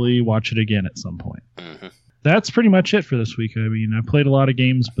probably watch it again at some point. Mm-hmm. That's pretty much it for this week. I mean, I played a lot of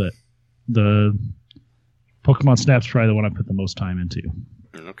games, but the Pokemon Snap's probably the one I put the most time into.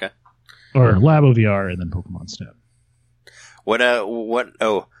 Okay. Or Labo VR and then Pokemon Snap. What?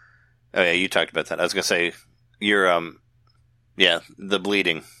 Oh, yeah, you talked about that. I was gonna say your the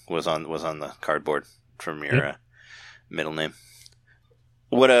bleeding was on the cardboard from your middle name.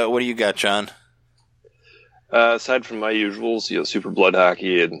 What do you got, John? Aside from my usuals, Super Blood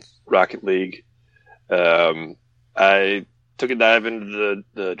Hockey and Rocket League, I took a dive into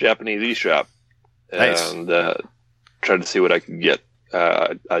the Japanese eShop and tried to see what I could get.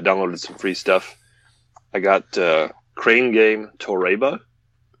 I downloaded some free stuff. I got Crane Game Toreba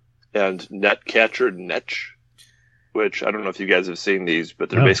and Netcatcher Netch, which I don't know if you guys have seen these, but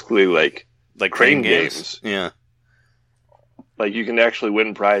they're basically like crane games. Yeah. Like you can actually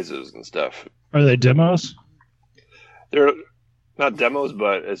win prizes and stuff. Are they demos? They're not demos,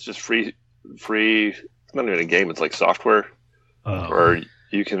 but it's just free. It's not even a game. It's like software, or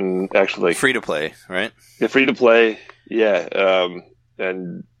you can actually free to play, right? Yeah, free to play. Yeah,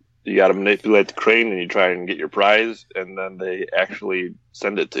 and you got to manipulate the crane, and you try and get your prize, and then they actually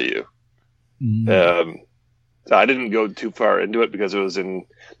send it to you. Mm. So I didn't go too far into it because it was number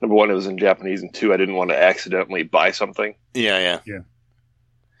one, it was in Japanese, and 2, I didn't want to accidentally buy something. Yeah.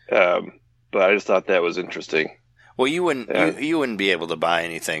 But I just thought that was interesting. Well, you wouldn't be able to buy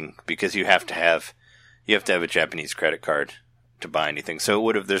anything because you have to have a Japanese credit card to buy anything.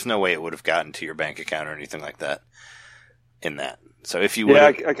 So there's no way it would have gotten to your bank account or anything like that in that. So if you would,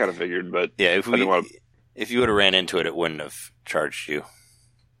 I kind of figured, but yeah, if you would have ran into it, it wouldn't have charged you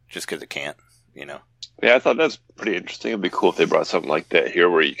just because it can't, Yeah, I thought that's pretty interesting. It'd be cool if they brought something like that here,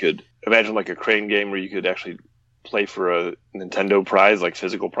 where you could imagine like a crane game where you could actually play for a Nintendo prize, like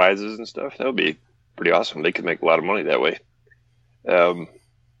physical prizes and stuff. That would be pretty awesome. They could make a lot of money that way.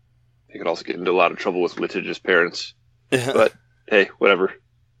 They could also get into a lot of trouble with litigious parents. But hey, whatever.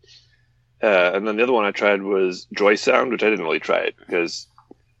 And then the other one I tried was Joy Sound, which I didn't really try it because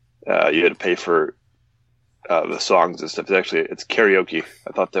you had to pay for the songs and stuff. It's karaoke.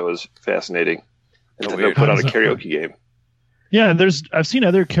 I thought that was fascinating. Nintendo put out a karaoke game. Yeah, I've seen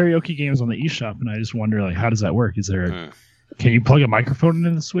other karaoke games on the eShop, and I just wonder, like, how does that work? Is there can you plug a microphone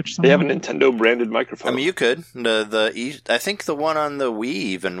into the Switch somehow? They have a Nintendo branded microphone. I mean, you could. I think the one on the Wii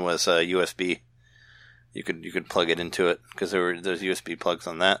even was USB. You could plug it into it because there's USB plugs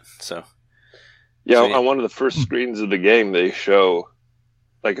on that. So on one of the first screens of the game, they show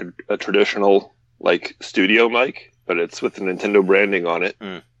like a traditional like studio mic, but it's with the Nintendo branding on it.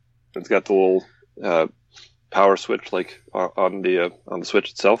 It's got the little power switch like on the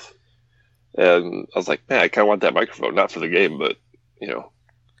Switch itself. And I was like, man, I kind of want that microphone, not for the game, but,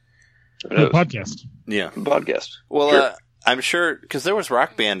 the podcast. Yeah. Podcast. Well, sure. I'm sure, because there was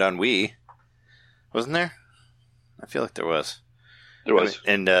Rock Band on Wii, wasn't there? I feel like there was. There was.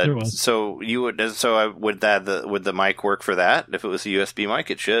 There was. So would the mic work for that? If it was a USB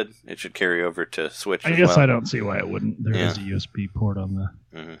mic, it should carry over to Switch. I guess I don't see why it wouldn't. There is a USB port on the.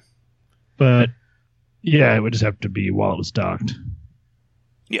 Mm-hmm. But yeah, it would just have to be while it was docked.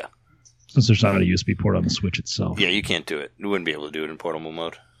 Yeah. Since there's not a USB port on the Switch itself. Yeah, you can't do it. You wouldn't be able to do it in portable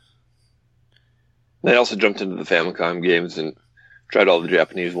mode. I also jumped into the Famicom games and tried all the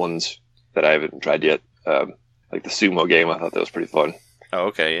Japanese ones that I haven't tried yet. Like the sumo game, I thought that was pretty fun. Oh,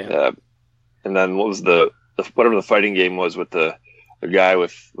 okay, yeah. And then what was whatever the fighting game was with the guy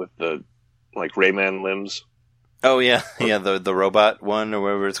with the like Rayman limbs? Oh yeah, yeah, the robot one or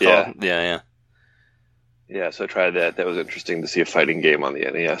whatever it's called. Yeah. Yeah, so I tried that. That was interesting to see a fighting game on the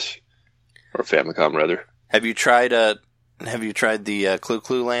NES. Or Famicom, rather. Have you tried the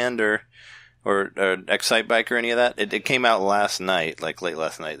Clue Land or Excite Bike or any of that? It came out last night, like late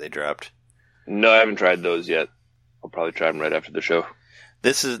last night. They dropped. No, I haven't tried those yet. I'll probably try them right after the show.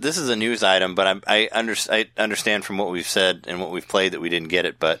 This is a news item, but I understand from what we've said and what we've played that we didn't get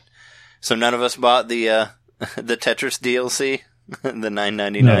it. But so none of us bought the Tetris DLC, the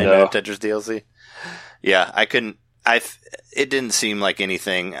 $9.99 Tetris DLC. Yeah, I couldn't. It didn't seem like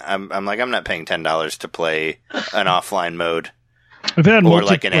anything. I'm like, I'm not paying $10 to play an offline mode. If it had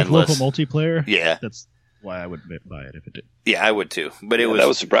like an endless local multiplayer, yeah, that's why I would buy it if it did. Yeah, I would too. But that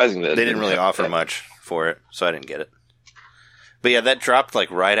was surprising that they didn't really offer much for it, so I didn't get it. But yeah, that dropped like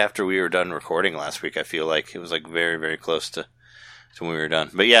right after we were done recording last week. I feel like it was like very, very close to when we were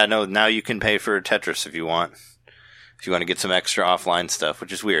done. But yeah, no, now you can pay for Tetris if you want. If you want to get some extra offline stuff,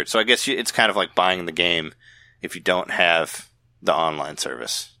 which is weird. So I guess it's kind of like buying the game. If you don't have the online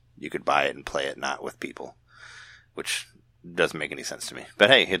service, you could buy it and play it not with people, which doesn't make any sense to me. But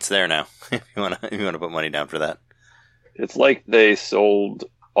hey, it's there now. If you want to put money down for that. It's like they sold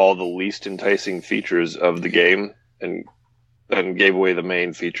all the least enticing features of the game and gave away the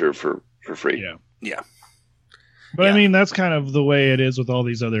main feature for free. Yeah. But I mean, that's kind of the way it is with all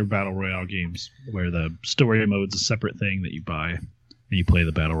these other Battle Royale games, where the story mode's a separate thing that you buy, and you play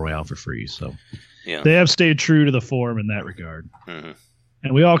the Battle Royale for free. So they have stayed true to the form in that regard. Mm-hmm.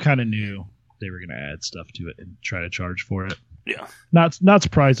 And we all kind of knew they were going to add stuff to it and try to charge for it. Yeah. Not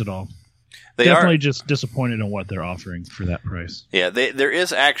surprised at all. They definitely just disappointed in what they're offering for that price. Yeah, there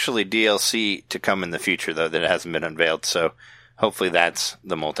is actually DLC to come in the future, though, that hasn't been unveiled, so hopefully that's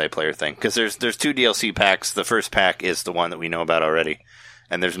the multiplayer thing. Because there's 2 DLC packs. The first pack is the one that we know about already,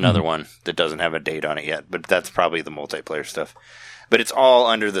 and there's another one that doesn't have a date on it yet, but that's probably the multiplayer stuff. But it's all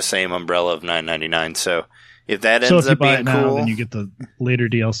under the same umbrella of $9.99, so if that ends up being cool... now, then you get the later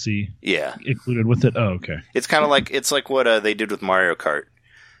DLC included with it. Oh, okay. It's kind of like what they did with Mario Kart.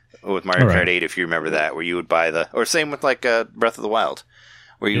 With Mario Kart 8, if you remember that, where you would buy or same with like Breath of the Wild,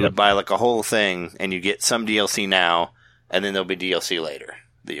 where you would buy like a whole thing and you get some DLC now, and then there'll be DLC later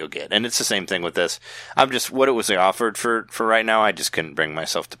that you'll get. And it's the same thing with this. What it was they offered for right now, I just couldn't bring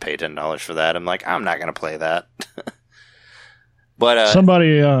myself to pay $10 for that. I'm like, I'm not going to play that. But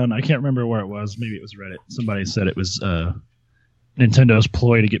somebody on, I can't remember where it was, maybe it was Reddit, somebody said it was Nintendo's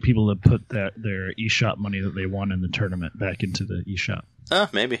ploy to get people to put their eShop money that they won in the tournament back into the eShop.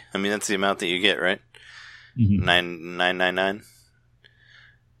 Maybe. I mean, that's the amount that you get, right? Mm-hmm. $9.99.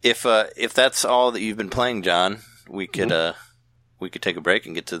 If that's all that you've been playing, John, we could take a break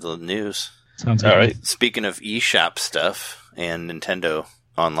and get to the news. Sounds all right. Speaking of eShop stuff and Nintendo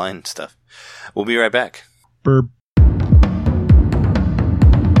online stuff, we'll be right back. Burp.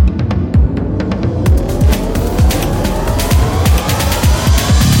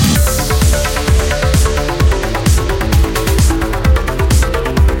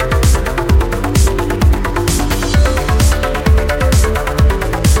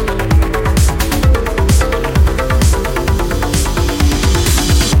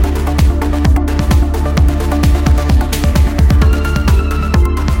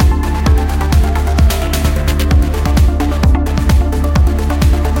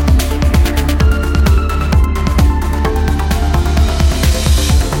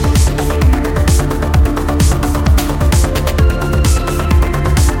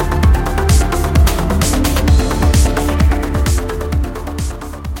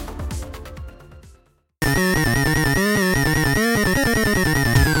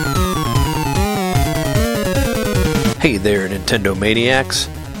 Hey there, Nintendo Maniacs!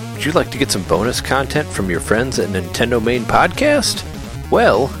 Would you like to get some bonus content from your friends at Nintendo Main Podcast?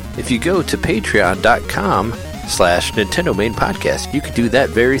 Well, if you go to patreon.com/Nintendo Main Podcast, you can do that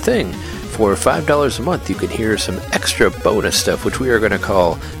very thing. For $5 a month, you can hear some extra bonus stuff, which we are going to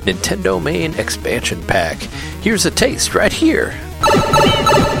call Nintendo Main Expansion Pack. Here's a taste right here.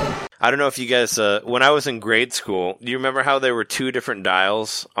 I don't know if you guys, when I was in grade school, do you remember how there were two different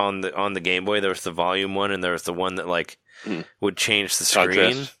dials on the Game Boy? There was the volume one, and there was the one that would change the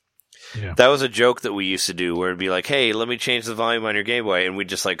screen. Yeah. That was a joke that we used to do, where it'd be like, "Hey, let me change the volume on your Game Boy," and we'd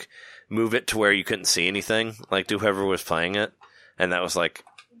just move it to where you couldn't see anything, to whoever was playing it, and that was like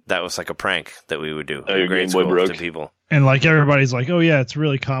a prank that we would do in grade school to people. And everybody's like, "Oh yeah, it's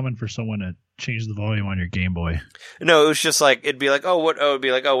really common for someone to change the volume on your Game Boy." No, it was just it'd be like, what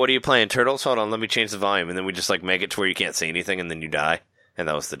are you playing, Turtles? Hold on, let me change the volume, and then we just make it to where you can't see anything, and then you die, and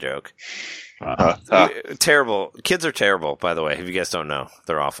that was the joke. Terrible. Kids are terrible, by the way. If you guys don't know,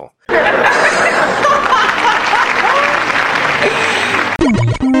 they're awful.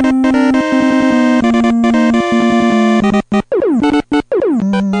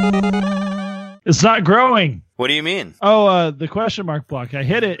 It's not growing. What do you mean? Oh, the question mark block. I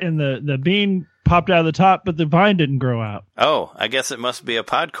hit it and the bean popped out of the top, but the vine didn't grow out. Oh, I guess it must be a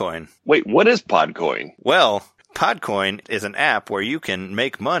Podcoin. Wait, what is Podcoin? Well, Podcoin is an app where you can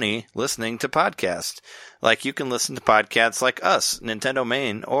make money listening to podcasts. You can listen to podcasts like us, Nintendo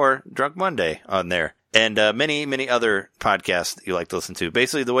Main, or Drunk Monday on there. And many, many other podcasts that you like to listen to.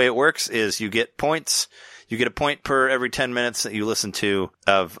 Basically, the way it works is you get points. You get a point per every 10 minutes that you listen to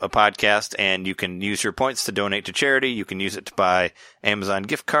of a podcast, and you can use your points to donate to charity. You can use it to buy Amazon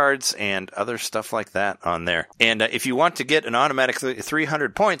gift cards and other stuff like that on there. And if you want to get an automatic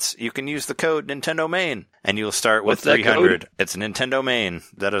 300 points, you can use the code Nintendo Main, and you'll start with 300. It's Nintendo Main.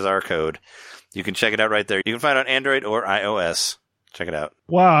 That is our code. You can check it out right there. You can find it on Android or iOS. Check it out.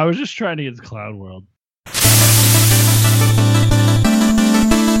 Wow, I was just trying to get the Cloud World.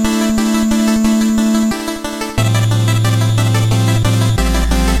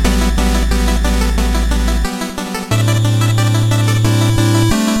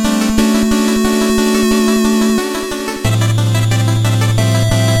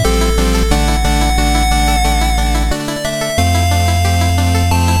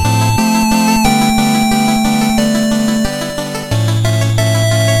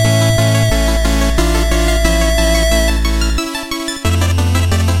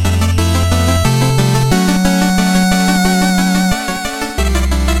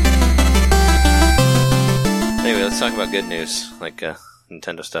 Talk about good news,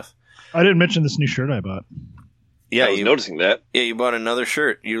 Nintendo stuff. I didn't mention this new shirt I bought. Yeah, I was noticing that. Yeah, you bought another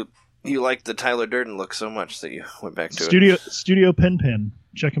shirt. You liked the Tyler Durden look so much that you went back to it. Studio Pen.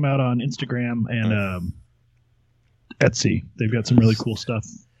 Check them out on Instagram and Etsy. They've got some really cool stuff.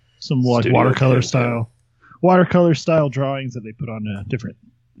 Some watercolor style drawings that they put on different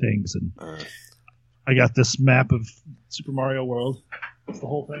things. And I got this map of Super Mario World. It's the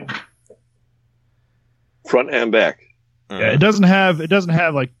whole thing. Front and back. Yeah, it doesn't have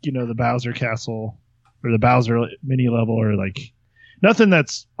the Bowser Castle or the Bowser mini level or nothing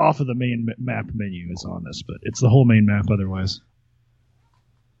that's off of the main map menu is on this, but it's the whole main map otherwise.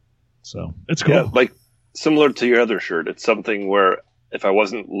 So it's cool. Yeah, similar to your other shirt, it's something where if I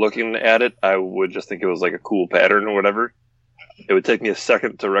wasn't looking at it, I would just think it was a cool pattern or whatever. It would take me a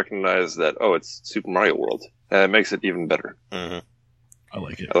second to recognize that, it's Super Mario World. And it makes it even better. Mm-hmm. I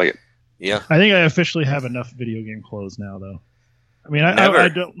like it. Yeah. I think I officially have enough video game clothes now, though. I mean, I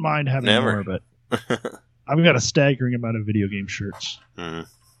don't mind having more, but I've got a staggering amount of video game shirts. Mm-hmm.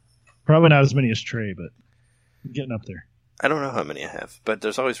 Probably not as many as Trey, but I'm getting up there. I don't know how many I have, but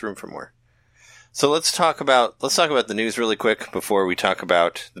there's always room for more. So let's talk about the news really quick before we talk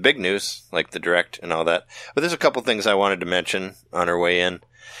about the big news, like the Direct and all that. But there's a couple things I wanted to mention on our way in.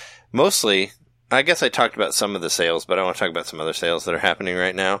 Mostly, I guess I talked about some of the sales, but I want to talk about some other sales that are happening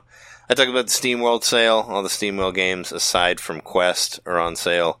right now. I talked about the SteamWorld sale. All the SteamWorld games, aside from Quest, are on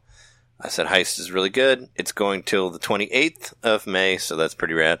sale. I said Heist is really good. It's going till the 28th of May, so that's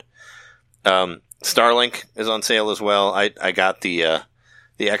pretty rad. Starlink is on sale as well. I got the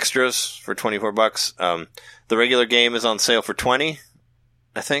extras for $24. The regular game is on sale for $20,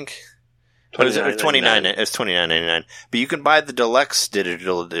 I think. $29. It's $29.99. But you can buy the deluxe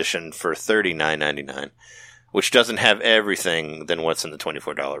digital edition for $39.99. Which doesn't have everything than what's in the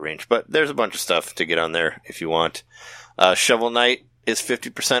 $24 range. But there's a bunch of stuff to get on there if you want. Shovel Knight is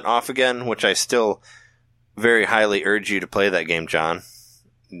 50% off again, which I still very highly urge you to play that game, John.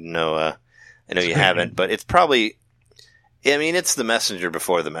 No, I know you haven't, but it's probably... I mean, it's the messenger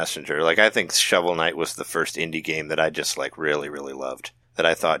before the messenger. Like, I think Shovel Knight was the first indie game that I just, like, really, really loved. That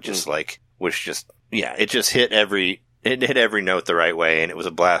I thought just, like, was just, yeah, it just hit every note the right way, and it was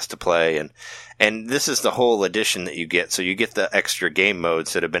a blast to play. And this is the whole edition that you get. So you get the extra game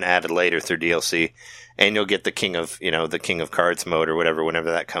modes that have been added later through DLC, and you'll get the King of Cards mode or whatever,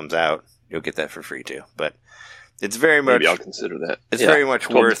 whenever that comes out. You'll get that for free, too. But it's very much... Maybe I'll consider that. It's very much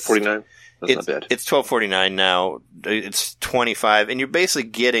worth... $12.49. That's not bad. It's $12.49 now. It's $25, and you're basically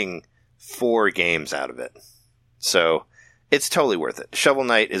getting 4 games out of it. So it's totally worth it. Shovel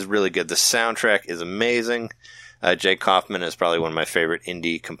Knight is really good. The soundtrack is amazing. Jake Kaufman is probably one of my favorite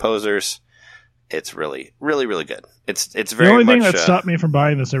indie composers. It's really, really, really good. It's very much... The only thing that stopped me from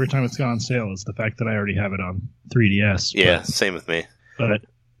buying this every time it's gone on sale is the fact that I already have it on 3DS. Yeah, same with me. But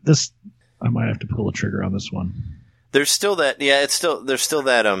this... I might have to pull the trigger on this one. There's still that, there's still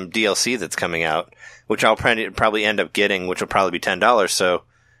that DLC that's coming out, which I'll probably end up getting, which will probably be $10. So,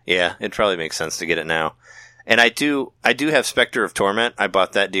 yeah, it probably makes sense to get it now. And I do have Spectre of Torment. I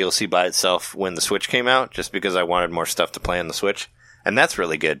bought that DLC by itself when the Switch came out, just because I wanted more stuff to play on the Switch, and that's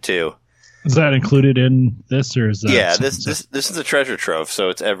really good too. Is that included in this, or is that? Yeah, this is a treasure trove, so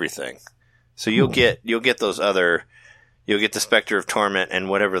it's everything. So you'll get those other. You'll get the Spectre of Torment and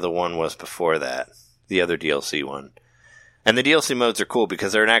whatever the one was before that, the other DLC one. And the DLC modes are cool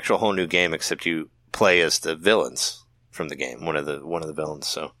because they're an actual whole new game, except you play as the villains from the game, one of the villains.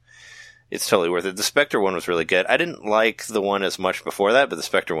 So it's totally worth it. The Spectre one was really good. I didn't like the one as much before that, but the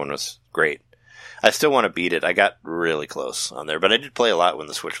Spectre one was great. I still want to beat it. I got really close on there, but I did play a lot when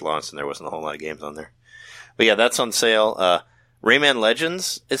the Switch launched, and there wasn't a whole lot of games on there. But yeah, that's on sale. Rayman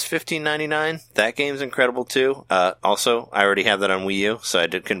Legends is $15.99. That game's incredible too. Also, I already have that on Wii U, so I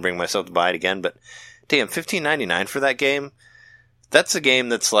couldn't bring myself to buy it again. But damn, $15.99 for that game. That's a game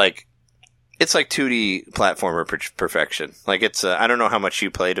that's like, it's like 2D platformer perfection. Like it's, I don't know how much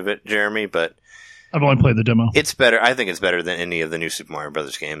you played of it, Jeremy, but I've only played the demo. It's better. I think it's better than any of the new Super Mario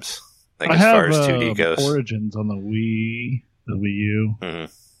Brothers games. Like I as have, far as 2D goes. Origins on the Wii U.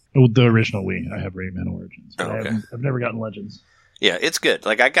 Mm-hmm. The original Wii. I have Rayman Origins. But okay. I've never gotten Legends. Yeah, it's good.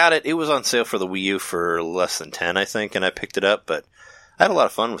 Like, I got it. It was on sale for the Wii U for less than 10, I think, and I picked it up, but I had a lot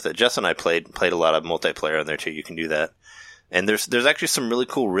of fun with it. Jess and I played a lot of multiplayer on there, too. You can do that. And there's actually some really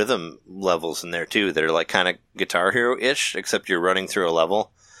cool rhythm levels in there, too, that are, like, kind of Guitar Hero-ish, except you're running through a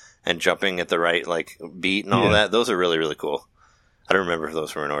level and jumping at the right, like, beat and all that. Those are really, really cool. I don't remember if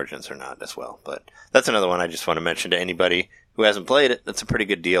those were in Origins or not as well, but that's another one I just want to mention to anybody who hasn't played it. That's a pretty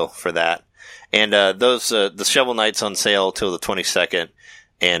good deal for that. And the Shovel Knight's on sale till the 22nd,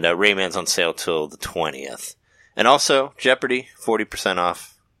 and Rayman's on sale till the 20th. And also, Jeopardy, 40%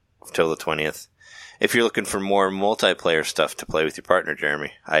 off till the 20th. If you're looking for more multiplayer stuff to play with your partner,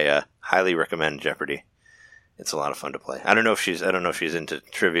 Jeremy, I highly recommend Jeopardy. It's a lot of fun to play. I don't know if she's into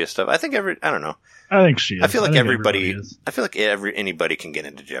trivia stuff. I think I don't know. I think she is. I feel like anybody can get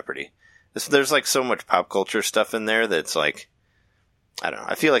into Jeopardy. There's like so much pop culture stuff in there that's like, I don't know.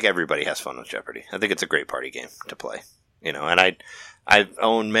 I feel like everybody has fun with Jeopardy. I think it's a great party game to play. You know, and I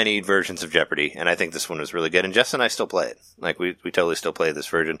own many versions of Jeopardy, and I think this one was really good. And Jess and I still play it. Like, we totally still play this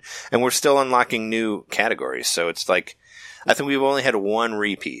version. And we're still unlocking new categories. So it's like, I think we've only had one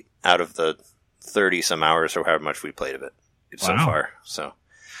repeat out of the 30-some hours or however much we played of it so far. So,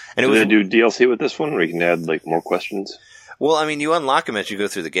 and do they do DLC with this one where you can add, like, more questions? Well, I mean, you unlock them as you go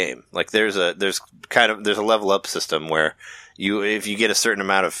through the game. Like, there's a level up system where if you get a certain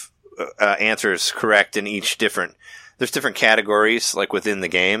amount of answers correct in there's different categories, like within the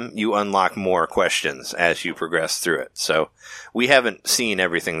game, you unlock more questions as you progress through it. So we haven't seen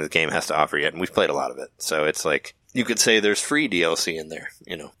everything the game has to offer yet, and we've played a lot of it. So it's like, you could say there's free DLC in there,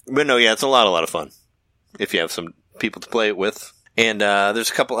 you know. But no, yeah, it's a lot of fun if you have some people to play it with. And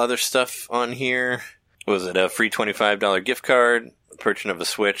there's a couple other stuff on here. Was it a free $25 gift card, purchase of a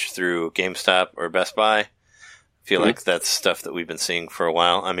Switch through GameStop or Best Buy? I feel like that's stuff that we've been seeing for a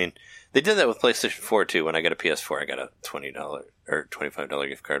while. I mean, they did that with PlayStation 4 too. When I got a PS4, I got a $20 or $25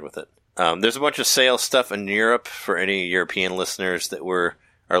 gift card with it. There's a bunch of sales stuff in Europe for any European listeners that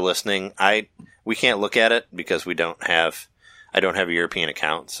are listening. We can't look at it because I don't have a European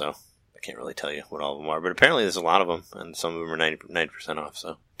account, so I can't really tell you what all of them are. But apparently there's a lot of them, and some of them are 90% off.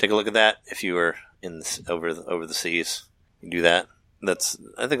 So take a look at that if you are over the seas. You can do that.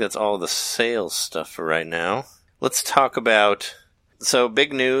 I think that's all the sales stuff for right now. Let's talk about, so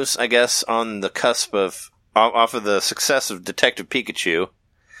big news, I guess, on the cusp off of the success of Detective Pikachu.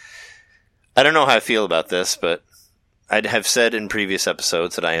 I don't know how I feel about this, but I have said in previous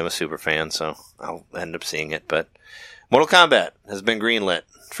episodes that I am a super fan, so I'll end up seeing it. But Mortal Kombat has been greenlit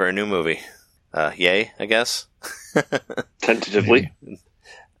for a new movie. yay, I guess. Tentatively.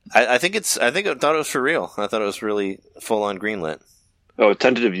 I thought it was for real. I thought it was really full on greenlit. Oh,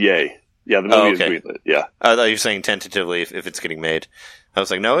 tentative yay. Yeah, the movie is greenlit. Yeah. I thought you were saying tentatively if it's getting made. I was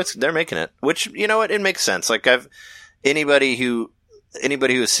like, no, they're making it. Which, you know what, it makes sense. Like anybody who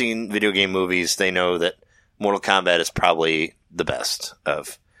has seen video game movies, they know that Mortal Kombat is probably the best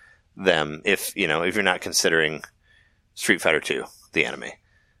of them. If you're not considering Street Fighter 2, the anime,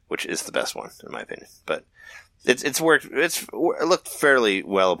 which is the best one in my opinion. But it looked fairly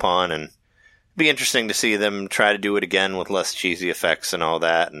well upon, and it'd be interesting to see them try to do it again with less cheesy effects and all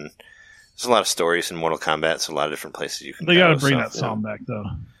that. And there's a lot of stories in Mortal Kombat, so a lot of different places you can go. They gotta bring that song back, though.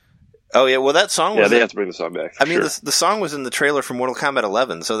 Oh, yeah, well, that song was... Yeah, they have to bring the song back. I mean, the song was in the trailer for Mortal Kombat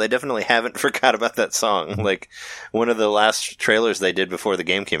 11, so they definitely haven't forgot about that song. Like, one of the last trailers they did before the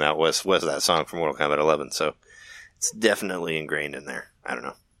game came out was that song from Mortal Kombat 11, so it's definitely ingrained in there. I don't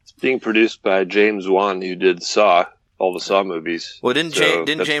know. It's being produced by James Wan, who did Saw, all the Saw movies. Well, didn't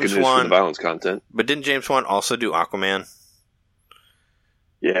James Wan... for the violence content. But didn't James Wan also do Aquaman?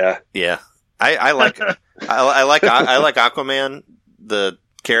 Yeah. Yeah. I like Aquaman, the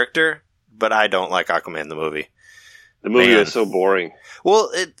character, but I don't like Aquaman the movie. The movie is so boring.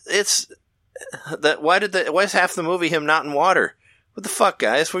 Well, it's that. Why is half the movie him not in water? What the fuck,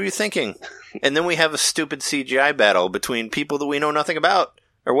 guys? What are you thinking? And then we have a stupid CGI battle between people that we know nothing about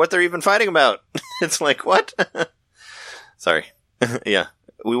or what they're even fighting about. It's like, what? Sorry. Yeah,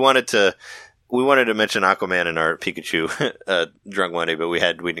 we wanted to mention Aquaman in our Pikachu Drunk Monday, but we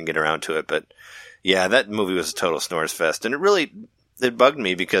didn't get around to it. But yeah, that movie was a total snores fest, and it bugged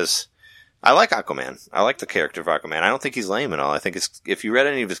me because I like Aquaman. I like the character of Aquaman. I don't think he's lame at all. I think if you read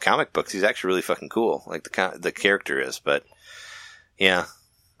any of his comic books, he's actually really fucking cool. Like the character is, but yeah,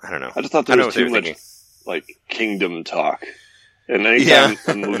 I don't know. I just thought there was too much like kingdom talk, and anytime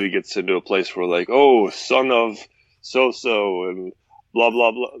a movie gets into a place where like, oh, son of so and blah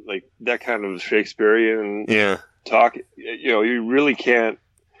blah blah, like that kind of Shakespearean talk, you really can't.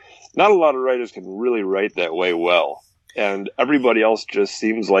 Not a lot of writers can really write that way well. And everybody else just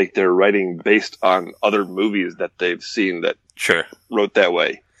seems like they're writing based on other movies that they've seen that wrote that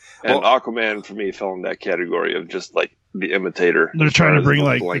way. And Aquaman, for me, fell in that category of just like the imitator. They're trying to bring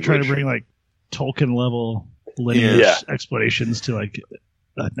like Tolkien level lineage explanations to like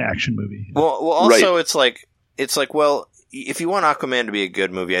an action movie. Well, also it's like, well, if you want Aquaman to be a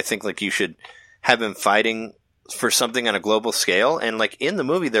good movie, I think like you should have him fighting for something on a global scale. And like in the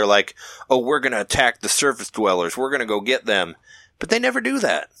movie, they're like, oh, we're going to attack the surface dwellers. We're going to go get them. But they never do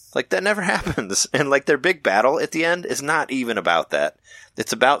that. Like that never happens. And like their big battle at the end is not even about that.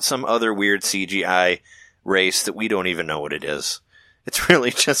 It's about some other weird CGI race that we don't even know what it is. It's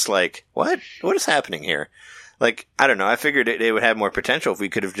really just like, what is happening here? Like, I don't know. I figured it would have more potential if we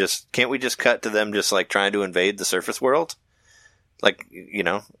could have can't we just cut to them just like trying to invade the surface world? Like,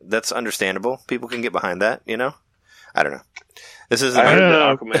 that's understandable. People can get behind that, I don't know. This is. I heard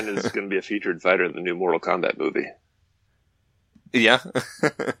that Aquaman is going to be a featured fighter in the new Mortal Kombat movie. Yeah.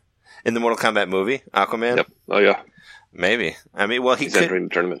 In the Mortal Kombat movie, Aquaman? Yep. Oh, yeah. Maybe. I mean, well, he's entering the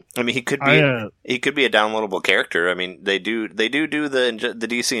tournament. I mean, he could be a downloadable character. I mean, they do the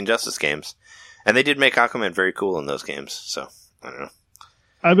DC Injustice games. And they did make Aquaman very cool in those games. So, I don't know.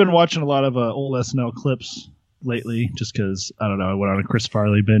 I've been watching a lot of old SNL clips lately, just because I don't know. I went on a Chris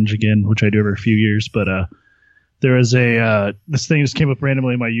Farley binge again, which I do every few years. But there is this thing just came up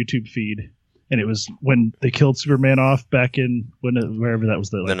randomly in my YouTube feed, and it was when they killed Superman off back in wherever that was,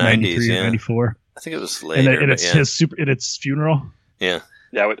 the 93 or 94. I think it was later. And it's its funeral. Yeah,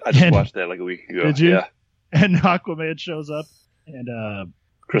 yeah. I just watched that like a week ago. Did you? Yeah. And Aquaman shows up, and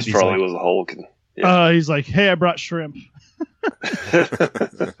Chris Farley was a Hulk. And, he's like, "Hey, I brought shrimp."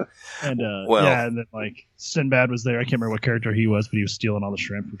 And and then like Sinbad was there. I can't remember what character he was, but he was stealing all the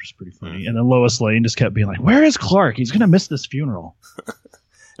shrimp, which was pretty funny. And then Lois Lane just kept being like, "Where is Clark? He's gonna miss this funeral."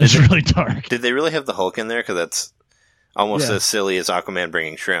 It's really dark. Did they really have the Hulk in there? Because that's almost as silly as Aquaman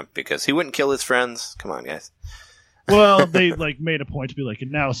bringing shrimp, because he wouldn't kill his friends. Come on, guys. Well, they like made a point to be like,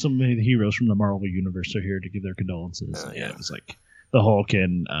 and now some of the heroes from the Marvel universe are here to give their condolences. It was like the Hulk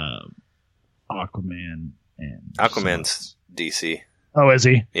and Aquaman and Aquaman's DC. Oh, is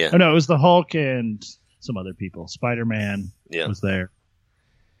he? Yeah. Oh, no, it was the Hulk and some other people. Spider-Man was there.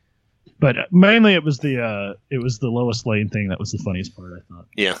 But mainly it was the Lois Lane thing that was the funniest part, I thought.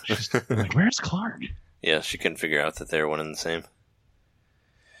 Yeah. She's like, where's Clark? Yeah, she couldn't figure out that they were one and the same.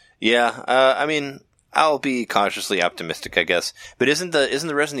 Yeah, I mean, I'll be cautiously optimistic, I guess. But isn't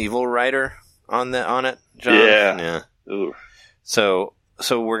the Resident Evil writer on it, John? Yeah. Ooh. So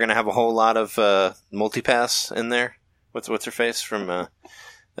we're gonna have a whole lot of multipass in there. What's her face from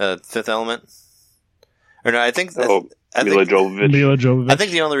Fifth Element. Or no, I think Mila Jovovich. I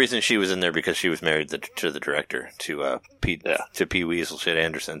think the only reason she was in there because she was married to the director, to P. Weaselshit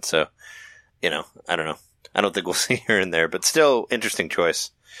Anderson. So, I don't know. I don't think we'll see her in there, but still interesting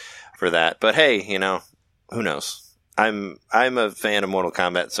choice for that. But hey, who knows? I'm a fan of Mortal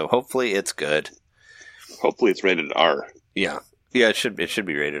Kombat, so hopefully it's good. Hopefully it's rated R. Yeah, it should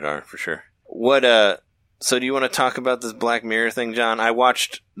be rated R for sure. So do you want to talk about this Black Mirror thing, John? I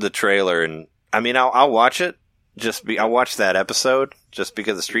watched the trailer, and I mean, I'll watch it. I'll watch that episode just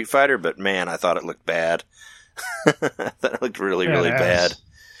because of Street Fighter, but man, I thought it looked bad. I thought it looked really, really bad.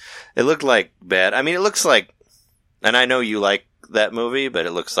 It looked like bad. I mean, it looks like, and I know you like that movie, but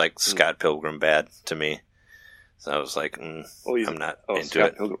it looks like Scott Pilgrim bad to me. So I was like, I'm not into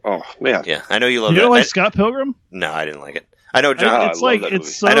Scott it. Pilgrim. Oh man, yeah, I know you love it. You don't like Scott Pilgrim? No, I didn't like it. I know John.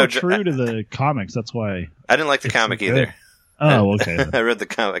 It's so true to the comics. That's why I didn't like the comic either. Oh, okay. I read the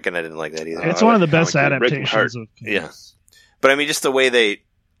comic and I didn't like that either. It's one of the best adaptations of But I mean, just the way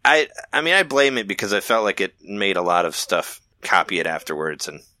I blame it because I felt like it made a lot of stuff copy it afterwards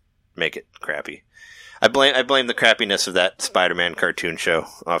and make it crappy. I blame the crappiness of that Spider-Man cartoon show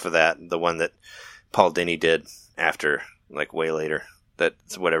off of that, the one that Paul Dini did after, like, way later.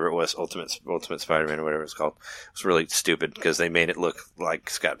 That's whatever it was, Ultimate Spider-Man or whatever it's called. It was really stupid because they made it look like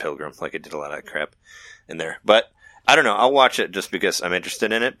Scott Pilgrim, like it did a lot of crap in there. But I don't know. I'll watch it just because I'm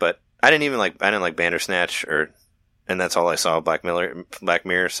interested in it. But I didn't like Bandersnatch, and that's all I saw of Black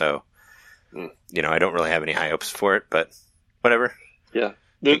Mirror. So I don't really have any high hopes for it. But whatever. Yeah.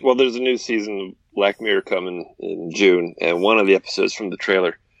 There's a new season of Black Mirror coming in June, and one of the episodes from the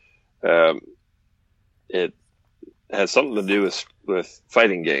trailer, it has something to do with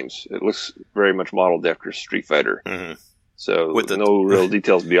fighting games. It looks very much modeled after Street Fighter. Mm-hmm. So no real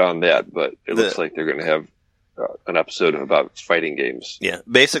details beyond that, but it looks like they're going to have an episode about fighting games. Yeah,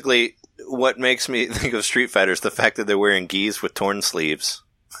 basically, what makes me think of Street Fighter is the fact that they're wearing gis with torn sleeves.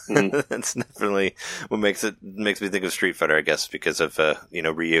 Mm-hmm. That's definitely what makes me think of Street Fighter, I guess, because of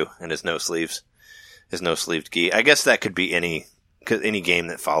Ryu and his no sleeves, his no sleeved gi. I guess that could be any game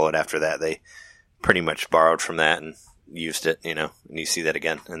that followed after that. They pretty much borrowed from that and used it, and you see that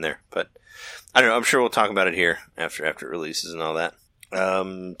again in there. But I don't know. I'm sure we'll talk about it here after it releases and all that.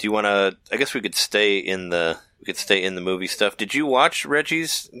 Do you want to? I guess we could stay in the movie stuff. Did you watch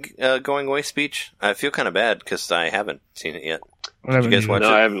Reggie's going away speech? I feel kind of bad because I haven't seen it yet. Did you guys watch it?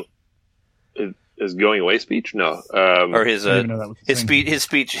 No, I haven't. His going away speech? No. Or his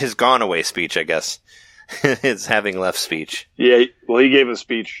speech, his gone away speech, I guess. His having left speech. Yeah, well, he gave a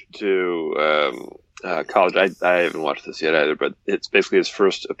speech to college. I haven't watched this yet either, but it's basically his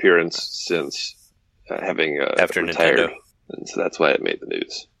first appearance since having after retired. Nintendo, and so that's why it made the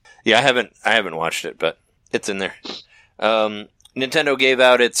news. Yeah, I haven't watched it, but it's in there. Nintendo gave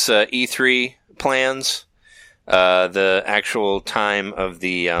out its E3 plans, the actual time of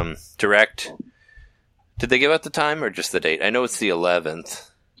the Direct. Did they give out the time or just the date? I know it's the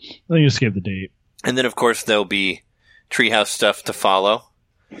 11th. They just gave the date. And then, of course, there'll be Treehouse stuff to follow.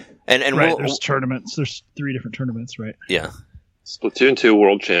 And right, there's tournaments. There's 3 different tournaments, right? Yeah. Splatoon 2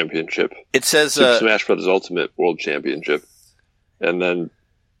 World Championship. It says Super Smash Bros. Ultimate World Championship. And then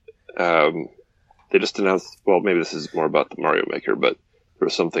they just announced, well, maybe this is more about the Mario Maker, but there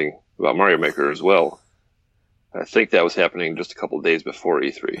was something about Mario Maker as well. I think that was happening just a couple of days before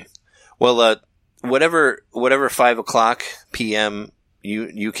E3. Well, whatever 5 o'clock p.m.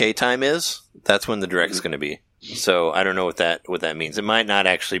 UK time is, that's when the Direct's going to be. So I don't know what that means. It might not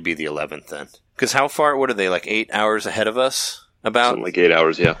actually be the 11th then. Because what are they, like 8 hours ahead of us? About? Something like 8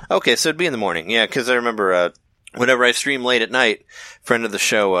 hours, yeah. Okay, so it'd be in the morning. Yeah, because I remember whenever I stream late at night, friend of the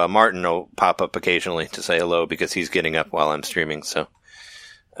show, Martin, will pop up occasionally to say hello because he's getting up while I'm streaming. So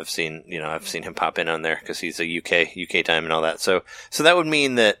I've seen him pop in on there because he's a UK time and all that. So that would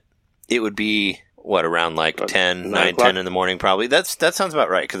mean that it would be... around like 9, 10 in the morning probably. That sounds about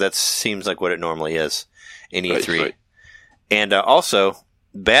right, because that seems like what it normally is in E3. Right. And also,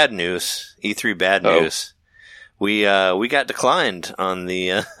 bad news, E3 bad news. We got declined on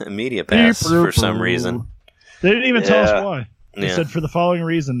the media pass for some reason. They didn't even tell us why. They said for the following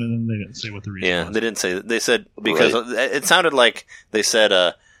reason, and then they didn't say what the reason was. Yeah, they didn't say. They said because it sounded like they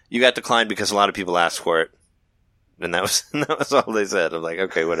said you got declined because a lot of people asked for it. And that was all they said. I'm like,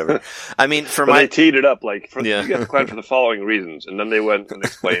 okay, whatever. I mean, they teed it up like you got declined for the following reasons, and then they went and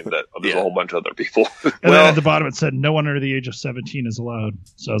explained that there's a whole bunch of other people. And then at the bottom it said no one under the age of 17 is allowed.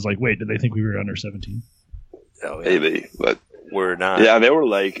 So I was like, wait, did they think we were under 17? Oh, yeah. Maybe, but we're not. Yeah, they were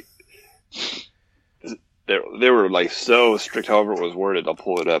like so strict. However, it was worded. I'll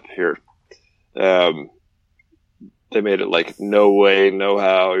pull it up here. they made it like, no way, no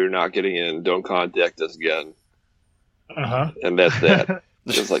how, you're not getting in. Don't contact us again. And that's that.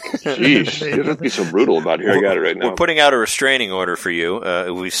 It's like, geez, you don't have to be so brutal about it. Here, I got it right now. We're putting out a restraining order for you.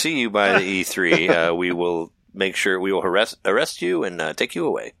 If we see you by the E3, we will make sure we will arrest you and take you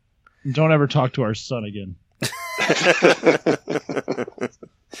away. Don't ever talk to our son again.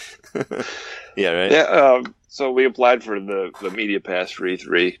 Yeah, right. Yeah. So we applied for the media pass for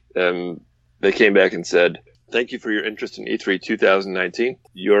E3, and they came back and said, "Thank you for your interest in E3 2019.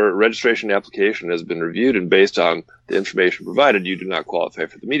 Your registration application has been reviewed, and based on the information provided, you do not qualify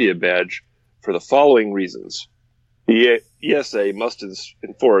for the media badge for the following reasons. The ESA must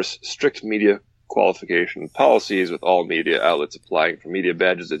enforce strict media qualification policies with all media outlets applying for media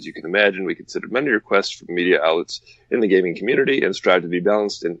badges. As you can imagine, we consider many requests from media outlets in the gaming community and strive to be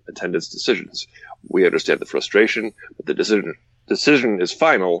balanced in attendance decisions. We understand the frustration, but the decision is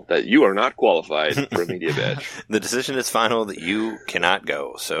final that you are not qualified for a media badge." The decision is final that you cannot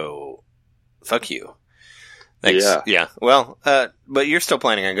go, so fuck you. Thanks. Yeah. Well, but you're still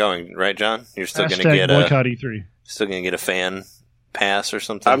planning on going, right, John? You're still going to get boycott E3. Still going to get a fan pass or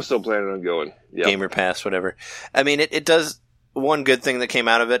something? I'm still planning on going. Yep. Gamer pass, whatever. I mean, it does. One good thing that came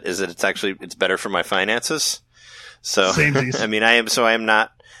out of it is that it's better for my finances. So, I mean, I am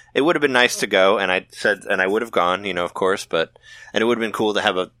not. It would have been nice to go, and I would have gone, of course, and it would have been cool to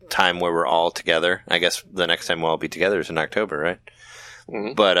have a time where we're all together. I guess the next time we'll all be together is in October, right?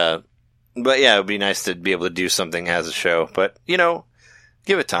 Mm-hmm. But yeah, it would be nice to be able to do something as a show. But,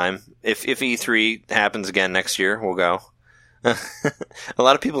 give it time. If E3 happens again next year, we'll go. A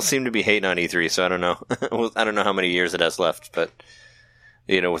lot of people seem to be hating on E3, so I don't know. I don't know how many years it has left, but,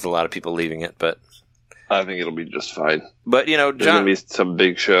 with a lot of people leaving it, but. I think it'll be just fine. But, John. There's going to be some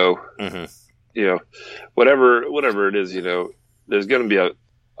big show. Mm-hmm. Whatever it is, there's going to be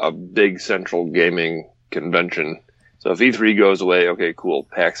a big central gaming convention. So if E3 goes away, okay, cool.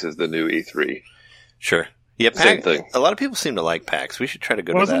 PAX is the new E3. Sure. Yeah, same thing. A lot of people seem to like PAX. We should try to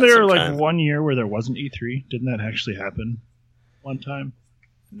go Wasn't to that there sometime. like 1 year where there wasn't E3? Didn't that actually happen one time?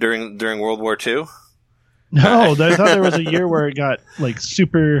 During World War II? No, I thought there was a year where it got like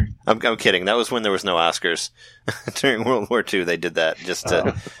super. I'm kidding. That was when there was no Oscars. During World War II, they did that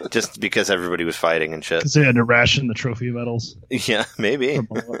just because everybody was fighting and shit. Because they had to ration the trophy medals. Yeah, maybe.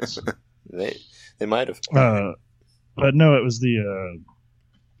 they might have. But no, it was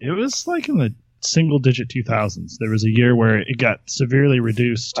it was like in the single-digit 2000s. There was a year where it got severely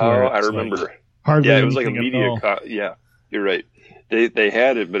reduced. I remember. Like hardly it was like a media. Yeah, you're right. They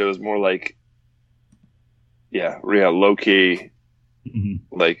had it, but it was more like. Yeah, low key.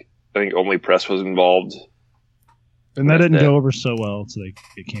 Mm-hmm. Like, I think only press was involved. And that didn't go over so well, so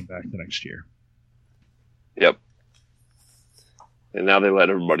it came back the next year. Yep. And now they let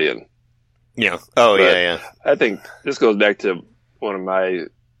everybody in. Yeah. Oh, but yeah. I think this goes back to one of my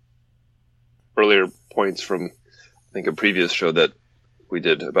earlier points from, I think, a previous show that we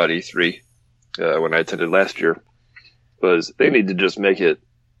did about E3 when I attended last year, was they need to just make it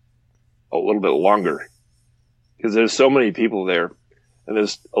a little bit longer. Because there's so many people there, and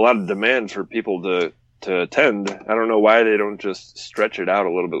there's a lot of demand for people to attend. I don't know why they don't just stretch it out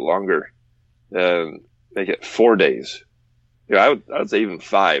a little bit longer and make it 4 days. I would say even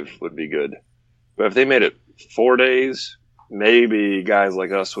 5 would be good. But if they made it 4 days, maybe guys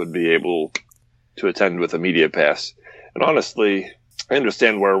like us would be able to attend with a media pass. And honestly, I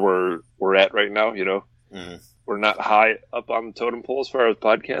understand where we're at right now. Mm-hmm. We're not high up on the totem pole as far as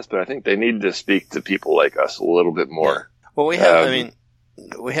podcasts, but I think they need to speak to people like us a little bit more. Yeah. Well, we have,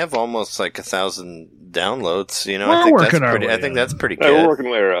 we have almost like 1,000 downloads. I think that's pretty good. We're working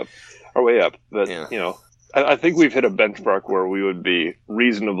our way up. But, I think we've hit a benchmark where we would be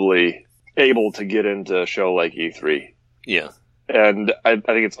reasonably able to get into a show like E3. Yeah. And I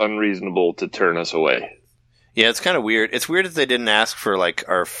think it's unreasonable to turn us away. Yeah, it's kind of weird. It's weird that they didn't ask for, like,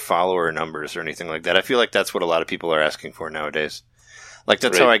 our follower numbers or anything like that. I feel like that's what a lot of people are asking for nowadays. Like,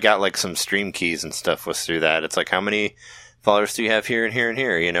 that's how I got, like, some stream keys and stuff was through that. It's like, how many followers do you have here and here and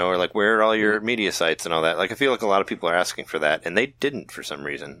here, or, like, where are all your media sites and all that? Like, I feel like a lot of people are asking for that, and they didn't for some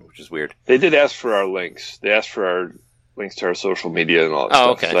reason, which is weird. They did ask for our links. They asked for our links to our social media and all that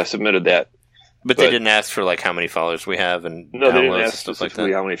stuff. Okay. So I submitted that. But they didn't ask for, like, how many followers we have and no, they didn't ask stuff like that.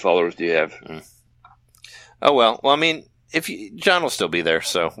 How many followers do you have? Mm. Oh well, I mean, John will still be there,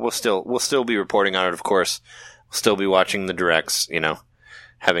 so we'll still be reporting on it. Of course, we'll still be watching the directs,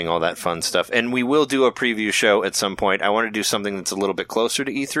 having all that fun stuff, and we will do a preview show at some point. I want to do something that's a little bit closer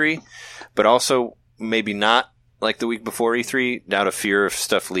to E3, but also maybe not like the week before E3, out of fear of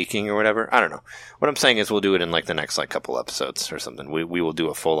stuff leaking or whatever. I don't know. What I'm saying is we'll do it in like the next couple episodes or something. We will do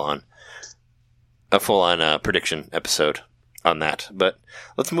a full on a full-on prediction episode on that. But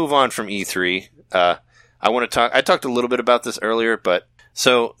let's move on from E3. I talked a little bit about this earlier, but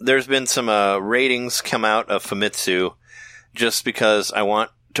so there's been some ratings come out of Famitsu just because I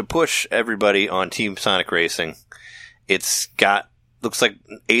want to push everybody on Team Sonic Racing. It's got, looks like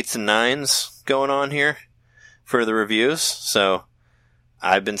 8s and 9s going on here for the reviews. So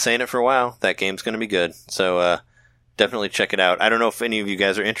I've been saying it for a while. That game's going to be good. So definitely check it out. I don't know if any of you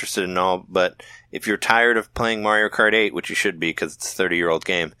guys are interested in all, but if you're tired of playing Mario Kart 8, which you should be because it's a 30-year-old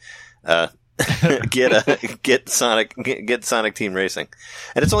game, get Sonic Team Racing.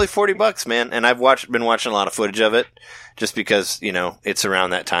 And it's only $40, man. And I've been watching a lot of footage of it just because, you know, it's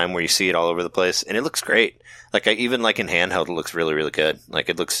around that time where you see it all over the place and it looks great. Like even like in handheld, it looks really, really good. Like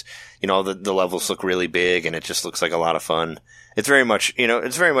it looks, you know, the levels look really big and it just looks like a lot of fun. It's very much, you know,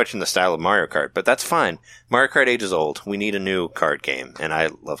 it's very much in the style of Mario Kart, but that's fine. Mario Kart 8 is old. We need a new kart game, and I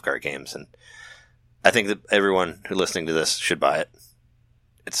love kart games, and I think that everyone who's listening to this should buy it.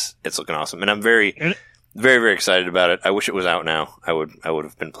 It's looking awesome, and I'm very, very, very excited about it. I wish it was out now. I would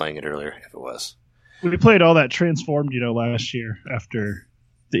have been playing it earlier if it was. We played all that Transformed, you know, last year after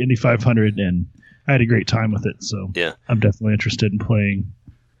the Indy 500, and I had a great time with it. So yeah, I'm definitely interested in playing.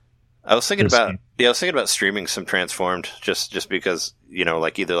 I was thinking about streaming some Transformed just because, you know,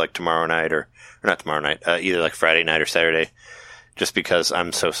 like either like tomorrow night or not tomorrow night, either like Friday night or Saturday, just because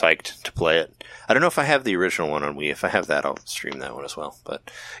I'm so psyched to play it. I don't know if I have the original one on Wii. If I have that, I'll stream that one as well.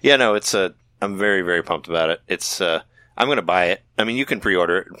 But yeah, no, I'm very, very pumped about it. I'm going to buy it. I mean, you can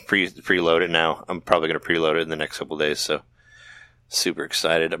pre-order it, preload it now. I'm probably going to preload it in the next couple of days. So super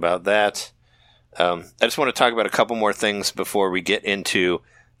excited about that. I just want to talk about a couple more things before we get into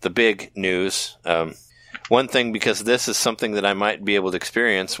the big news. One thing, because this is something that I might be able to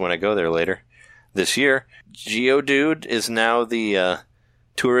experience when I go there later this year. Geodude is now the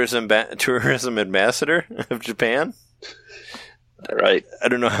tourism ambassador of Japan. All right. I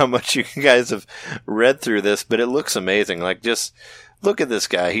don't know how much you guys have read through this, but it looks amazing. Like, just look at this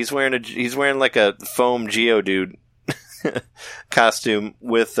guy. He's wearing like a foam Geodude costume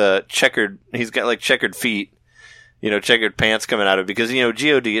with checkered. He's got like checkered feet. You know, checkered pants coming out of it because, you know,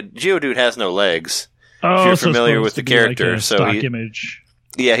 Geodude has no legs. Oh, if you're familiar with the character. Like stock image.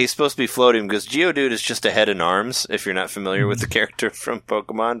 Yeah, he's supposed to be floating because Geodude is just a head and arms if you're not familiar with the character from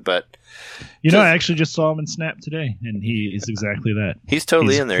Pokemon. But you know, I actually just saw him in Snap today, and he is exactly that. He's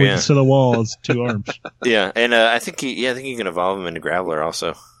totally in there, yeah. To the wall is 2 arms. Yeah, and I think you can evolve him into Graveler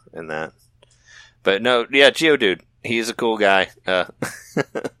also in that. But no, yeah, Geodude, he's a cool guy.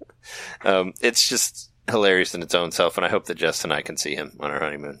 It's just hilarious in its own self, and I hope that Jess and I can see him on our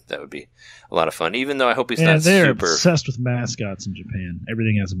honeymoon. That would be a lot of fun, even though I hope he's not they're super obsessed with mascots in Japan.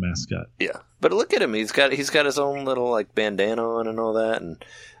 Everything has a mascot. Yeah, but look at him. He's got his own little like bandana on and all that, and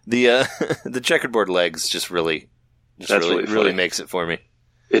the the checkerboard legs just really makes it for me.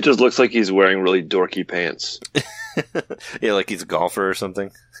 It just looks like he's wearing really dorky pants. Yeah, like he's a golfer or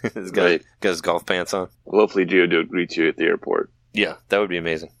something. He's got his golf pants on. Well, hopefully Geodude greets you at the airport. Yeah, that would be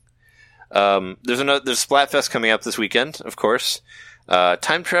amazing. There's Splatfest coming up this weekend, of course.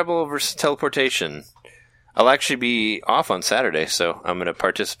 Time travel versus teleportation. I'll actually be off on Saturday, so I'm going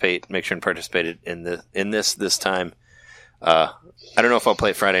to make sure and participate in this time. I don't know if I'll play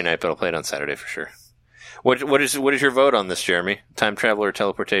it Friday night, but I'll play it on Saturday for sure. What is your vote on this, Jeremy? Time travel or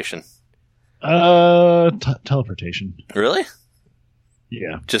teleportation? Teleportation. Really?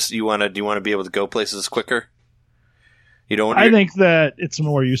 Yeah. Just do you want to be able to go places quicker? You don't. I think that it's a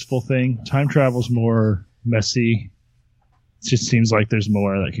more useful thing. Time travel's more messy. It just seems like there's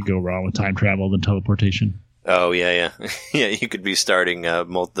more that could go wrong with time travel than teleportation. Oh yeah. Yeah, you could be starting the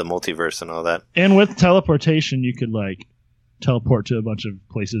multiverse and all that. And with teleportation, you could like teleport to a bunch of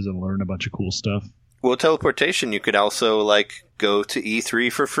places and learn a bunch of cool stuff. Well, teleportation, you could also like go to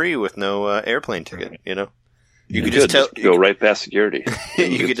E3 for free with no airplane ticket. You know, you could just go right past security.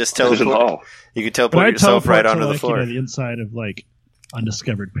 You could just teleport. You could teleport yourself right onto the floor. You know, the inside of like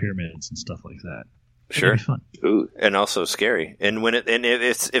undiscovered pyramids and stuff like that. Sure, fun. Ooh. And also scary. And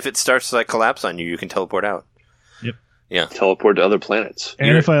if it starts to like collapse on you, you can teleport out. Yep. Yeah. Teleport to other planets.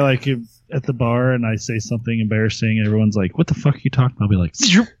 And if I like at the bar and I say something embarrassing, and everyone's like, "What the fuck are you talking about?" I'll be like,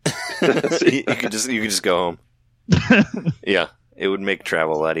 you could just go home. Yeah, it would make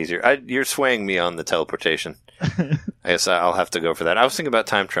travel a lot easier. You're swaying me on the teleportation. I guess I'll have to go for that. I was thinking about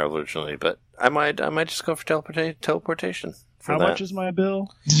time travel originally, but I might just go for teleportation. How much is my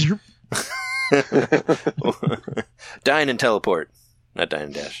bill? Dine and teleport, not dine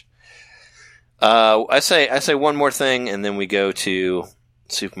and dash. I say one more thing, and then we go to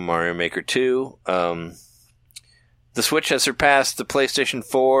Super Mario Maker 2. The Switch has surpassed the PlayStation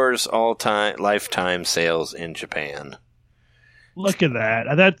 4's all-time lifetime sales in Japan. Look at that.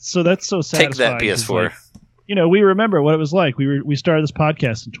 That's so satisfying. Take that, PS4. Like, you know, we remember what it was like. We started this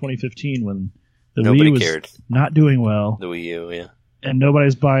podcast in 2015 when the Nobody Wii was cared. not doing well. The Wii U, yeah. And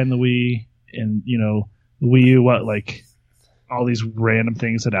nobody's buying the Wii. And, you know, the Wii U, like all these random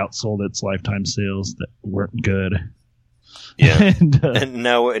things that outsold its lifetime sales that weren't good. Yeah. and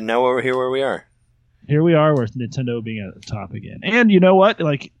now we're here where we are. Here we are with Nintendo being at the top again. And you know what?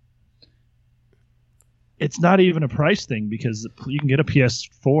 Like, it's not even a price thing because you can get a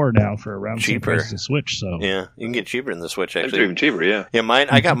PS4 now for around cheaper. The same price as a Switch. So Yeah, you can get cheaper than the Switch, It's actually. even cheaper, yeah. Yeah,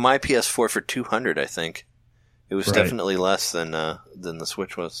 I got my PS4 for $200, I think. It was Right. definitely less than the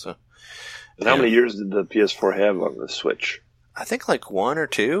Switch was. So And how many years did the PS4 have on the Switch? I think like 1 or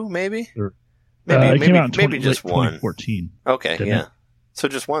 2, maybe. it Maybe came out in maybe just late 1. 2014. Okay, didn't yeah. it? So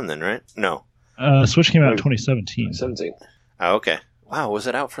just 1 then, right? No. Switch came out in 2017. 17. Oh, okay. Wow, was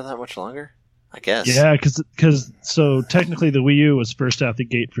it out for that much longer? I guess. Yeah, because so technically the Wii U was first out the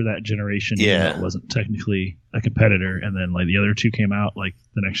gate for that generation. even Yeah. though it wasn't technically a competitor, and then like the other two came out like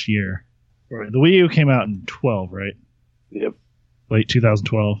the next year. Right. The Wii U came out in 12, right? Yep. Late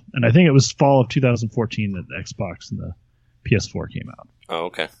 2012, and I think it was fall of 2014 that the Xbox and the PS4 came out. Oh,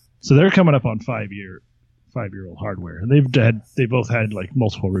 okay. So they're coming up on 5-year-old hardware, and they both had like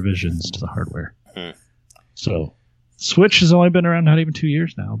multiple revisions to the hardware. So Switch has only been around not even 2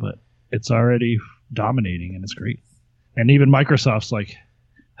 years now, but it's already dominating, and it's great. And even Microsoft's like,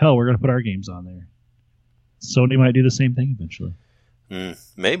 hell, we're going to put our games on there. Sony might do the same thing eventually.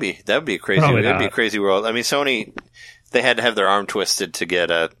 Maybe that would be a crazy. Probably That'd be a not. crazy world. I mean, Sony, they had to have their arm twisted to get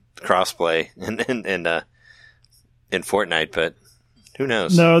a crossplay in Fortnite, but who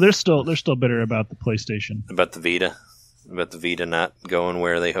knows? No, they're still bitter about the PlayStation. About the Vita not going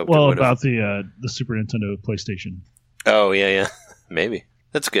where they hoped it Well, would have. about the Super Nintendo PlayStation. Oh yeah, maybe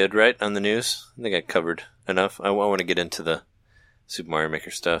that's good, right? On the news, I think I covered enough. I want to get into the Super Mario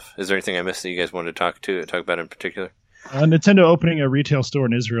Maker stuff. Is there anything I missed that you guys wanted to talk about in particular? Nintendo opening a retail store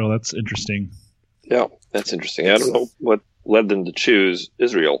in Israel. That's interesting. Yeah, that's interesting. I don't know what led them to choose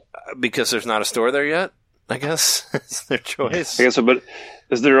Israel. Because there's not a store there yet, I guess. It's their choice. I guess so, but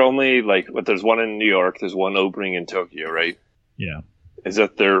is there only, there's one in New York, there's one opening in Tokyo, right? Yeah. Is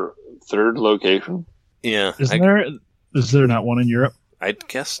that their third location? Yeah. Is there not one in Europe? I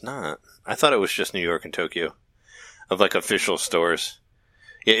guess not. I thought it was just New York and Tokyo of like official stores.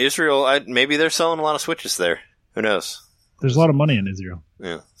 Yeah, Israel, maybe they're selling a lot of Switches there. Who knows? There's a lot of money in Israel.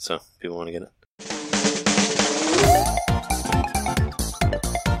 Yeah, so people want to get it.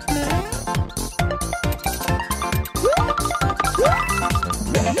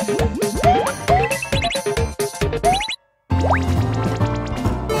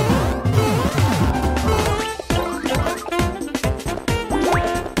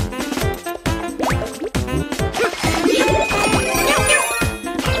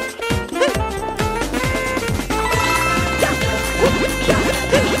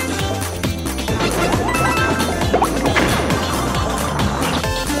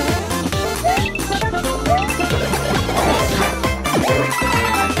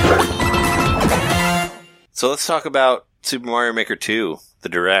 So let's talk about Super Mario Maker 2, the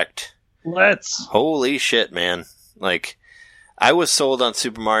Direct. Let's. Holy shit, man. Like, I was sold on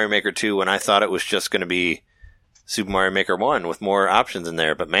Super Mario Maker 2 when I thought it was just going to be Super Mario Maker 1 with more options in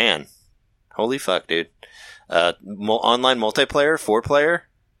there, but man, holy fuck, dude. Online multiplayer, 4-player?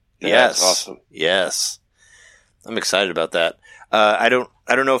 Yeah, Yes. that's awesome. Yes. I'm excited about that. I don't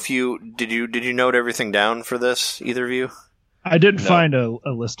know if did you note everything down for this, either of you? I did find a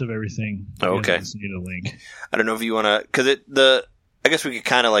list of everything. Oh, okay. I just need a link. I don't know if you want to, because I guess we could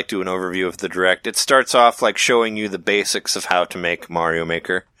kind of like do an overview of the Direct. It starts off like showing you the basics of how to make Mario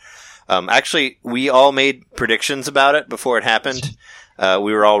Maker. Actually, we all made predictions about it before it happened.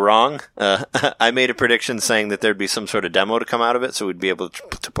 We were all wrong. I made a prediction saying that there'd be some sort of demo to come out of it, so we'd be able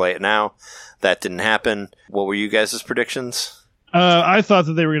to play it now. That didn't happen. What were you guys' predictions? I thought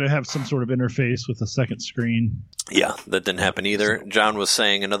that they were going to have some sort of interface with a second screen. Yeah, that didn't happen either. John was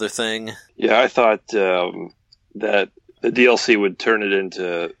saying another thing. Yeah, I thought that the DLC would turn it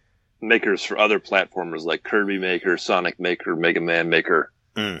into makers for other platformers like Kirby Maker, Sonic Maker, Mega Man Maker,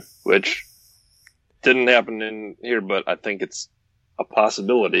 which didn't happen in here, but I think it's a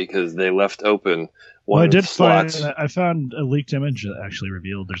possibility because they left open one of the slots. I found a leaked image that actually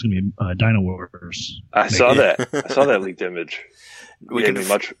revealed there's going to be Dino Wars. I saw that. I saw that leaked image. We Gave can me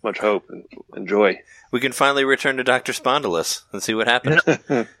much hope and joy. We can finally return to Dr. Spondylus and see what happened.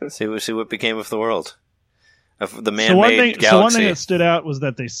 see what became of the world. Of the man-made galaxy. So one thing that stood out was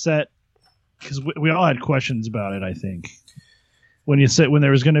that they set because we all had questions about it. I think when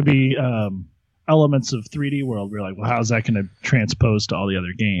there was going to be elements of 3D World, we were like, well, how's that going to transpose to all the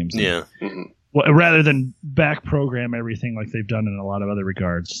other games? Yeah. Well, rather than back program everything like they've done in a lot of other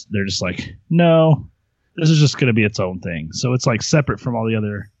regards, they're just like, no, this is just going to be its own thing. So it's like separate from all the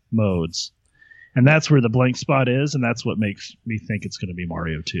other modes. And that's where the blank spot is, and that's what makes me think it's going to be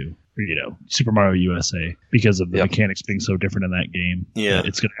Mario 2. Or, Super Mario USA, because of the mechanics being so different in that game. Yeah.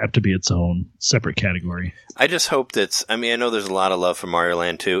 It's going to have to be its own separate category. I just hope I know there's a lot of love for Mario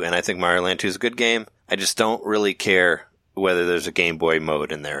Land 2, and I think Mario Land 2 is a good game. I just don't really care whether there's a Game Boy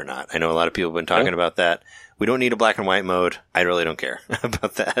mode in there or not. I know a lot of people have been talking about that. We don't need a black and white mode. I really don't care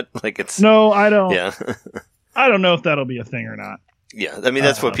about that. No, I don't. Yeah. I don't know if that'll be a thing or not. Yeah, I mean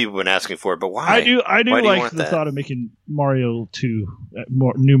that's what people have been asking for, but why? I do why like the thought of making Mario 2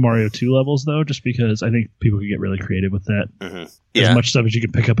 new Mario 2 levels though, just because I think people could get really creative with that. Mm-hmm. Yeah. As much stuff as you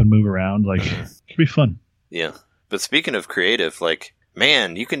can pick up and move around, it could be fun. Yeah, but speaking of creative,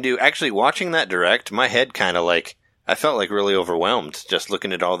 man, you can do. Actually, watching that direct, my head kind of I felt really overwhelmed just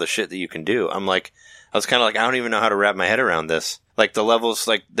looking at all the shit that you can do. I was kind of I don't even know how to wrap my head around this. The levels,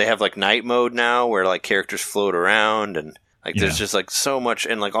 they have night mode now where characters float around and. There's just so much,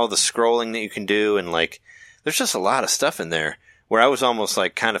 and all the scrolling that you can do, and there's just a lot of stuff in there where I was almost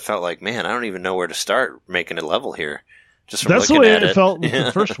kind of felt man, I don't even know where to start making a level here. Just from That's the looking way at it felt with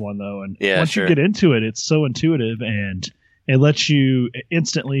the first one, though. And once you get into it, it's so intuitive, and it lets you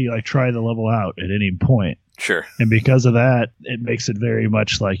instantly try the level out at any point. Sure. And because of that, it makes it very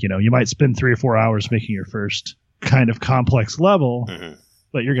much you might spend 3 or 4 hours making your first kind of complex level. Mm-hmm.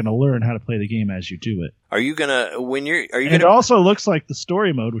 But you're going to learn how to play the game as you do it. Are you going to It also looks like the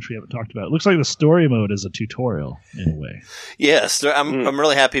story mode, which we haven't talked about. It looks like the story mode is a tutorial in a way. Yes, I'm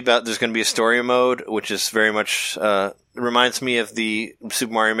really happy about there's going to be a story mode, which is very much reminds me of the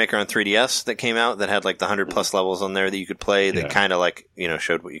Super Mario Maker on 3DS that came out that had the 100+ levels on there that you could play that kind of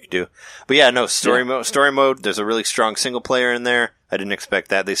showed what you could do. But yeah, no, story mode, there's a really strong single player in there. I didn't expect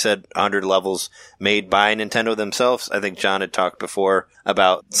that. They said 100 levels made by Nintendo themselves. I think John had talked before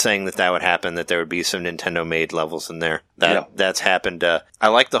about saying that would happen, that there would be some Nintendo-made levels in there. That's happened. I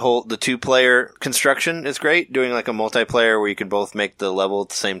like the 2-player construction is great. Doing a multiplayer where you can both make the level at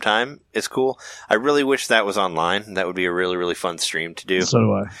the same time is cool. I really wish that was online. That would be a really, really fun stream to do. So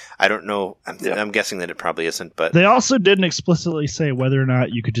do I. I don't know. I'm guessing that it probably isn't, but they also didn't explicitly say whether or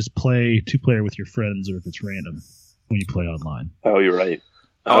not you could just play 2-player with your friends or if it's random when you play online. Oh, you're right.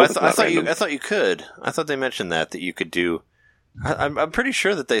 I thought you could. I thought they mentioned that you could do. I'm pretty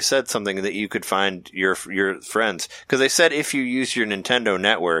sure that they said something that you could find your friends, because they said if you use your Nintendo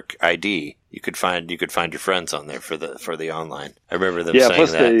Network ID, you could find your friends on there for the online. I remember them saying that. Yeah,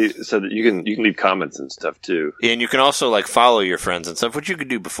 plus they said that you can leave comments and stuff too. Yeah, and you can also follow your friends and stuff, which you could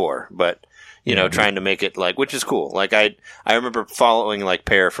do before, but trying to make it which is cool. I remember following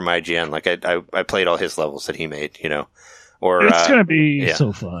Pear from IGN. I played all his levels that he made. Or it's gonna be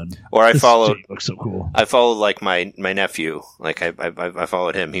so fun. Or I followed. Looks so cool. I followed my nephew. I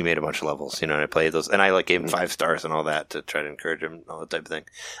followed him. He made a bunch of levels. And I played those, and I gave him 5 stars and all that to try to encourage him, all that type of thing.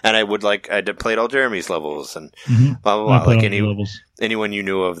 And I would I played all Jeremy's levels and blah blah blah. Anyone you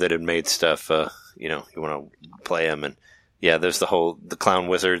knew of that had made stuff, you want to play them. And yeah, there's the Clown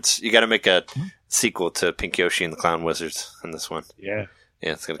Wizards. You got to make a sequel to Pink Yoshi and the Clown Wizards in this one. Yeah,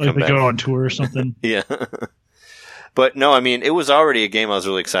 it's gonna come back. Go on tour or something. Yeah. But no, it was already a game I was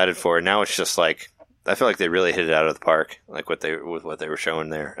really excited for. And now it's just I feel like they really hit it out of the park, with what they were showing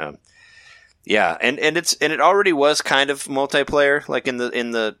there. Yeah, and it already was kind of multiplayer,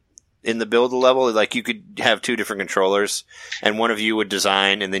 in the build level. You could have 2 different controllers, and one of you would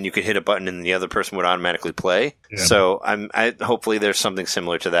design, and then you could hit a button, and the other person would automatically play. Yeah. So hopefully there's something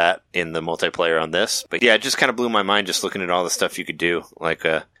similar to that in the multiplayer on this. But yeah, it just kind of blew my mind just looking at all the stuff you could do,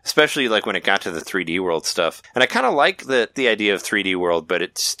 especially when it got to the 3D World stuff. And I kind of like the idea of 3D World, but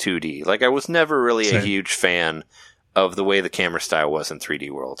it's 2D. I was never really a huge fan of the way the camera style was in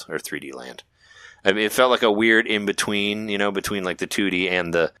 3D World or 3D Land. It felt like a weird in-between, between the 2D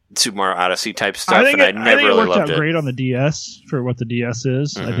and the Super Mario Odyssey type stuff, I think it worked out great on the DS for what the DS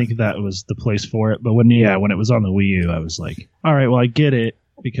is. Mm-hmm. I think that was the place for it. But when it was on the Wii U, I was like, all right, well, I get it,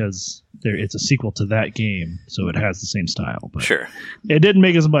 because it's a sequel to that game, so it has the same style. But sure. It didn't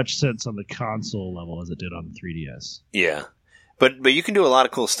make as much sense on the console level as it did on the 3DS. Yeah. But you can do a lot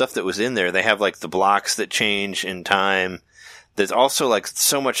of cool stuff that was in there. They have the blocks that change in time. There's also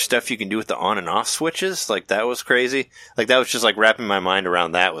so much stuff you can do with the on and off switches. That was crazy. That was just wrapping my mind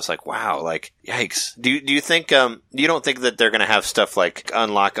around that. Was wow, yikes. Do you think you don't think that they're going to have stuff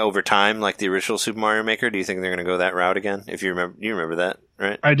unlock over time like the original Super Mario Maker? Do you think they're going to go that route again? If you remember that,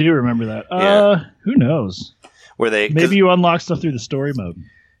 right? I do remember that. Yeah. Who knows? Where they maybe you unlock stuff through the story mode.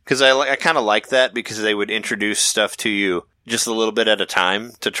 Because I kind of like that because they would introduce stuff to you just a little bit at a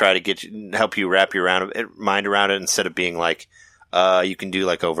time to try to help you wrap your mind around it instead of being like, you can do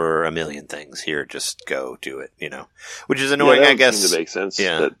like over 1 million things here. Just go do it, which is annoying, I guess. Seem to make sense.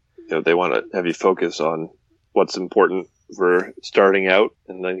 Yeah. That they want to have you focus on what's important for starting out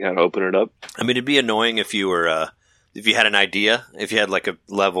and then kind of open it up. I mean, it'd be annoying if you were, if you had an idea, if you had like a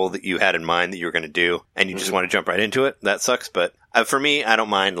level that you had in mind that you were going to do and you just want to jump right into it, that sucks. But for me, I don't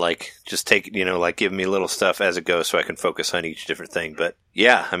mind like just like giving me little stuff as it goes so I can focus on each different thing. But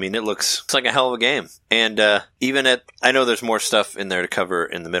yeah, I mean, it's like a hell of a game. And I know there's more stuff in there to cover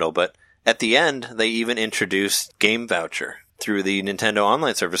in the middle, but at the end, they even introduced Game Voucher through the Nintendo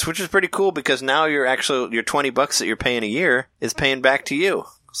Online service, which is pretty cool because now your $20 that you're paying a year is paying back to you.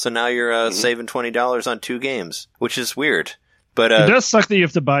 So now you're saving $20 on 2 games, which is weird. But it does suck that you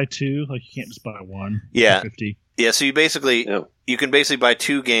have to buy 2. Like you can't just buy 1. Yeah, for $50. Yeah. So you can basically buy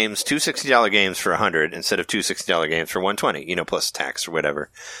 2 games, 2 $60 games for $100 instead of 2 $60 games for $120. Plus tax or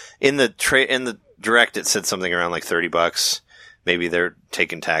whatever. In the direct, it said something around like $30. Maybe they're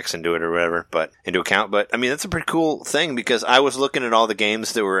taking tax into it or whatever, but into account. But I mean, that's a pretty cool thing because I was looking at all the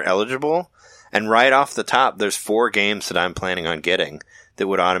games that were eligible, and right off the top, there's 4 games that I'm planning on getting that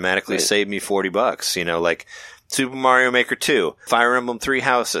would automatically save me $40. Like Super Mario Maker 2, Fire Emblem 3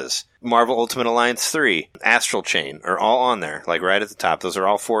 Houses, Marvel Ultimate Alliance 3, Astral Chain are all on there, like right at the top. Those are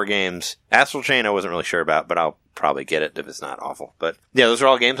all 4 games. Astral Chain I wasn't really sure about, but I'll probably get it if it's not awful. But yeah, those are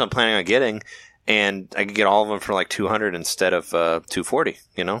all games I'm planning on getting. And I could get all of them for like $200 instead of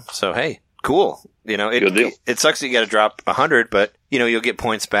 $240. So hey, cool. It sucks that you got to drop $100, but you'll get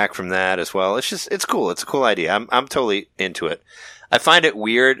points back from that as well. It's cool. It's a cool idea. I'm totally into it. I find it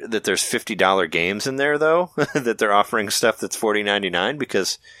weird that there's $50 games in there though, that they're offering stuff that's $40.99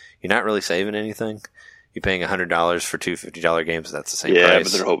 because you're not really saving anything. You're paying $100 for 2 $50 games. That's the same price. Yeah,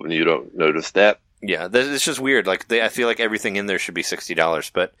 but they're hoping you don't notice that. Yeah, it's just weird. Like I feel like everything in there should be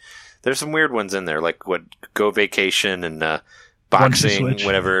 $60, but there's some weird ones in there, like Go Vacation and boxing,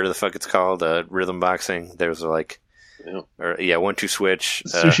 whatever the fuck it's called, rhythm boxing. There's like, 1-2 Switch,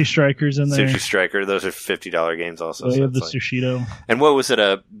 Sushi Strikers in there. Sushi Striker, those are $50 games also. So you have the Sushido. And what was it?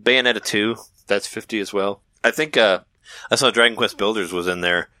 Bayonetta 2, that's $50 as well. I think I saw Dragon Quest Builders was in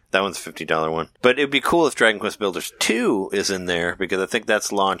there. That one's a $50 one. But it'd be cool if Dragon Quest Builders 2 is in there because I think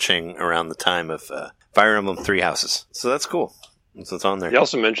that's launching around the time of Fire Emblem 3 Houses. So that's cool. So it's on there. He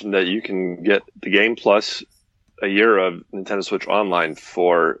also mentioned that you can get the game plus a year of Nintendo Switch Online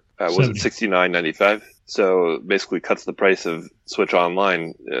for was it $69.95? So basically cuts the price of Switch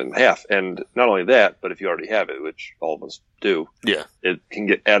Online in half. And not only that, but if you already have it, which all of us do, it can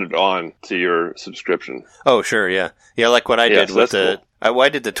get added on to your subscription. Oh, sure, yeah. Yeah, like what I did with cool. I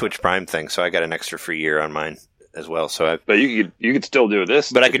did the Twitch Prime thing, so I got an extra free year on mine as well. So but you could still do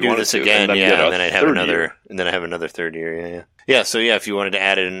this. But I could do this again, and then I'd have another, and then I have another third year, Yeah, so if you wanted to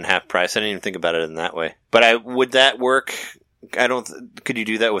add it in half price, I didn't even think about it in that way. But would that work? Could you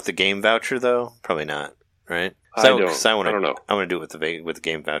do that with the game voucher though? Probably not, right? I don't know. I want to do it with the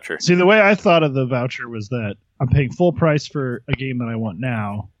game voucher. See, the way I thought of the voucher was that I'm paying full price for a game that I want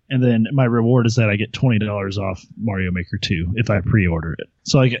now, and then my reward is that I get $20 off Mario Maker 2 if I pre-order it.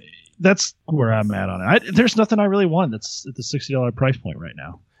 So that's where I'm at on it. There's nothing I really want that's at the $60 price point right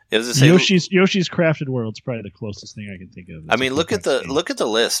now. Yoshi's Crafted World's probably the closest thing I can think of. I mean, look at the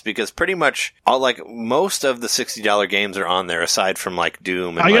list because pretty much most of the $60 games are on there aside from like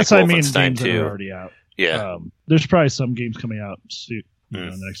Doom and Wolfenstein 2. Games that are already out. Yeah, there's probably some games coming out soon, in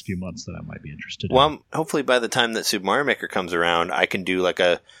the next few months that I might be interested in. Well, hopefully by the time that Super Mario Maker comes around, I can do I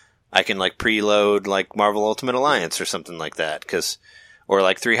can preload like Marvel Ultimate Alliance or something like that or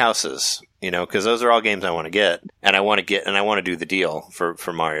like 3 Houses, because those are all games I want to get, and I want to do the deal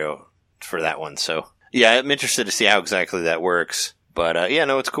for Mario for that one. So yeah, I'm interested to see how exactly that works. But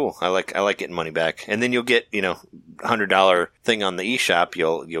it's cool. I like getting money back, and then you'll get $100 thing on the eShop.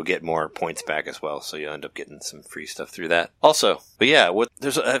 You'll get more points back as well, so you'll end up getting some free stuff through that. Also, but yeah,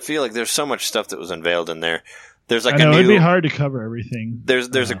 I feel like there's so much stuff that was unveiled in there. There's like it'd be hard to cover everything.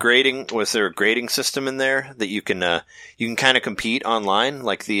 There's a grading. Was there a grading system in there that you can kind of compete online,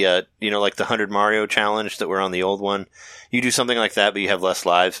 like the like the 100 Mario challenge that were on the old one? You do something like that, but you have less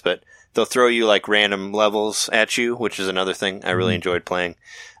lives. But they'll throw you like random levels at you, which is another thing I really enjoyed playing.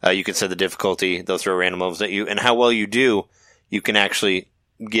 You can set the difficulty. They'll throw random levels at you, and how well you do, you can actually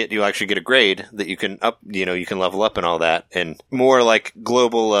get a grade that you can you can level up and all that, and more like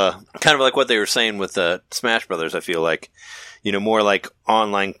global, kind of like what they were saying with Smash Brothers. I feel like more like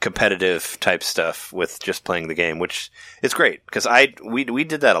online competitive type stuff with just playing the game, which is great because we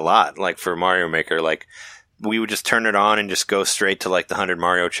did that a lot. Like for Mario Maker, like we would just turn it on and just go straight to like the 100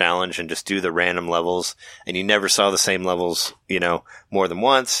 Mario challenge and just do the random levels, and you never saw the same levels, more than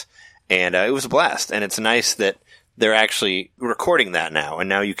once. And it was a blast. And it's nice that they're actually recording that now, and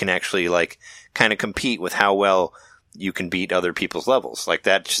now you can actually like kind of compete with how well you can beat other people's levels. Like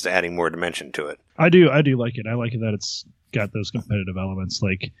that's just adding more dimension to it. I do like it. I like it that it's got those competitive elements,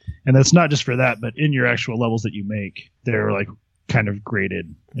 like, and that's not just for that, but in your actual levels that you make, they're like kind of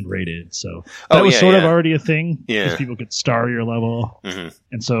graded and rated. So that was sort of already a thing because people could star your level. Mm-hmm.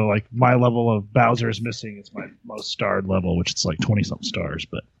 And so like my level of Bowser is Missing is my most starred level, which it's like 20 something stars,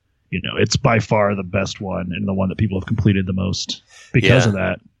 but it's by far the best one and the one that people have completed the most because of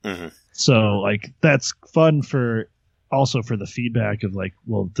that. Mm-hmm. So like that's fun also for the feedback of like,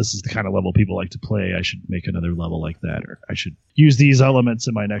 well, this is the kind of level people like to play. I should make another level like that, or I should use these elements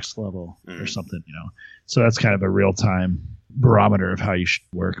in my next level or something, So that's kind of a real time barometer of how you should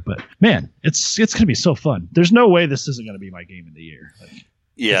work. But man, it's going to be so fun. There's no way this isn't going to be my game of the year. Like,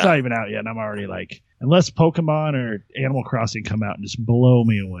 it's not even out yet, and I'm already like, unless Pokemon or Animal Crossing come out and just blow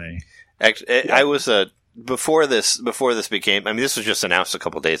me away. Actually, I was before this became, I mean, this was just announced a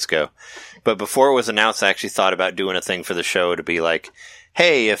couple days ago, but before it was announced, I actually thought about doing a thing for the show to be like,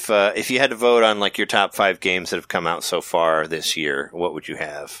 hey, if you had to vote on like your top 5 games that have come out so far this year, what would you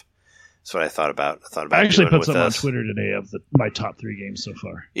have? That's what I thought about. I actually put something on Twitter today of my top 3 games so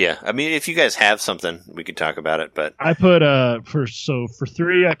far. Yeah, I mean, if you guys have something, we could talk about it. But I put for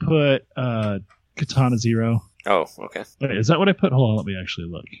 3, I put Katana Zero. Oh, okay. Wait, is that what I put? Hold on, let me actually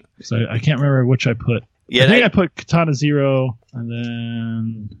look. I can't remember which I put. Yeah, I think I put Katana Zero, and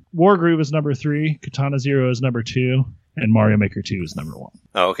then Wargroove is number 3, Katana Zero is number 2, and Mario Maker 2 is number 1.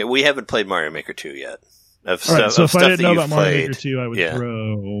 Oh, okay. We haven't played Mario Maker 2 yet. So if I didn't know about Mario Maker 2, I would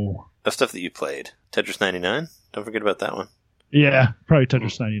throw... Of stuff that you played. Tetris 99? Don't forget about that one. Yeah, probably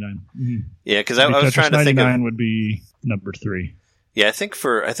Tetris 99. Mm-hmm. Yeah, because I was trying to think of... 99 would be number 3. Yeah, I think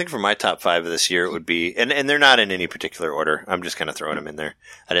for my top 5 of this year it would be, and they're not in any particular order. I'm just kind of throwing them in there.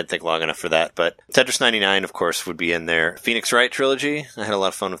 I didn't think long enough for that, but Tetris 99, of course, would be in there. Phoenix Wright trilogy, I had a lot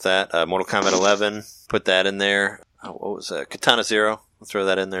of fun with that. Mortal Kombat 11, put that in there. Oh, what was that? Katana Zero, I'll throw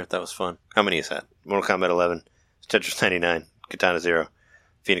that in there. That was fun. How many is that? Mortal Kombat 11, Tetris 99, Katana Zero,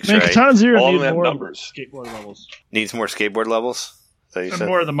 Phoenix Wright. Katana Zero needs more numbers. Skateboard levels. Needs more skateboard levels? Is that what you said?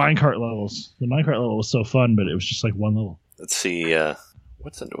 More of the minecart levels. The minecart level was so fun, but it was just like one level. Let's see.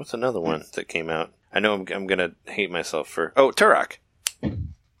 What's another one that came out? I know I'm gonna hate myself for. Oh, Turok,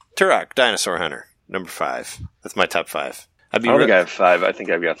 Dinosaur Hunter, number 5. That's my top 5. I don't think I have 5. I think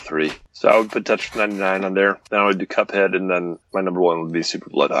I've got 3. So I would put Tetris 99 on there. Then I would do Cuphead, and then my number 1 would be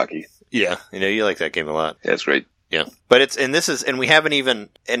Super Blood Hockey. Yeah, you like that game a lot. Yeah, it's great. Yeah, but we haven't even,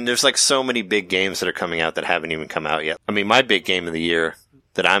 and there's like so many big games that are coming out that haven't even come out yet. I mean, my big game of the year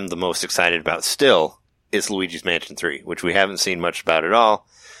that I'm the most excited about still is Luigi's Mansion 3, which we haven't seen much about at all,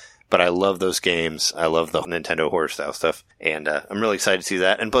 but I love those games. I love the Nintendo horror style stuff, and I'm really excited to see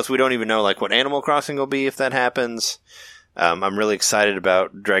that. And plus, we don't even know like what Animal Crossing will be if that happens. I'm really excited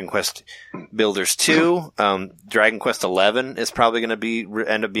about Dragon Quest Builders 2. Dragon Quest 11 is probably going to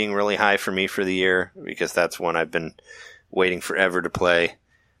end up being really high for me for the year because that's one I've been waiting forever to play.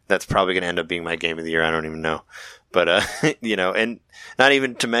 That's probably going to end up being my game of the year. I don't even know, but and not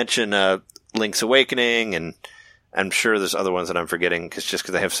even to mention Link's Awakening, and I'm sure there's other ones that I'm forgetting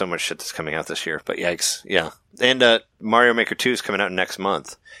because I have so much shit that's coming out this year. But yikes, yeah. And Mario Maker 2 is coming out next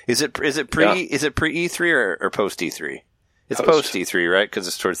month. Is it pre E3 or post E3? It's post E3, right? Because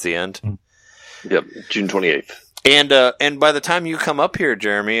it's towards the end. Yep, June 28th. And by the time you come up here,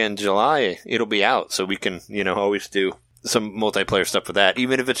 Jeremy, in July, it'll be out, so we can always do some multiplayer stuff with that,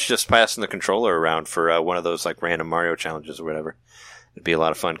 even if it's just passing the controller around for one of those like random Mario challenges or whatever. It'd be a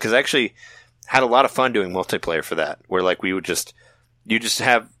lot of fun because I actually had a lot of fun doing multiplayer for that, where like you just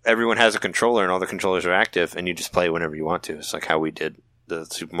have everyone has a controller and all the controllers are active, and you just play whenever you want to. It's like how we did the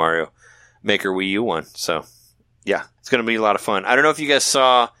Super Mario Maker Wii U one. So yeah, it's going to be a lot of fun. I don't know if you guys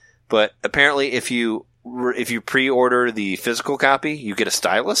saw, but apparently if you pre-order the physical copy, you get a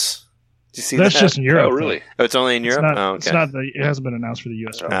stylus. Did you see that? That's just in Europe. Oh, really? Oh, it's only in Europe? It's not. It hasn't been announced for the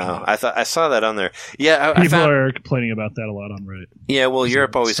U.S. Oh, I saw that on there. Yeah, people are complaining about that a lot on Reddit. Yeah, well,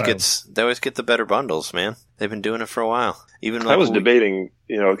 Europe always gets the better bundles, man. They've been doing it for a while. Even I was debating,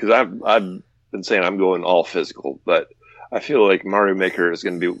 because I've been saying I'm going all physical, but I feel like Mario Maker is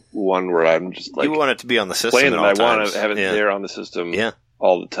going to be one where I'm just like, you want it to be on the system playing, at all and I times. want to have it there on the system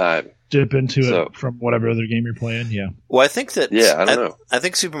all the time. Dip into it from whatever other game you're playing. Yeah. Well, I think that. Yeah, I don't know. I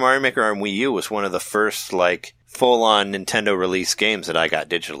think Super Mario Maker on Wii U was one of the first like full-on Nintendo release games that I got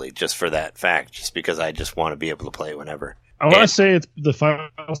digitally just for that fact, just because I just want to be able to play it whenever. I want to say the file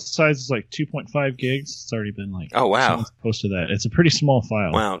size is like 2.5 gigs. It's already been like close to that. It's a pretty small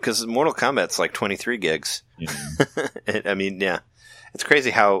file. Wow, because Mortal Kombat's like 23 gigs. Yeah. I mean, yeah. It's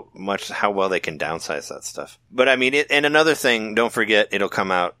crazy how well they can downsize that stuff. But I mean, and another thing, don't forget, it'll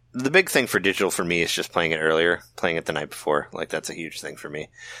come out. The big thing for digital for me is just playing it earlier, playing it the night before. Like, that's a huge thing for me.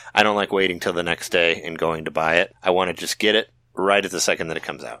 I don't like waiting till the next day and going to buy it. I want to just get it right at the second that it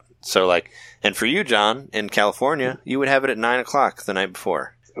comes out. So, like, and for you, John, in California, you would have it at 9 o'clock the night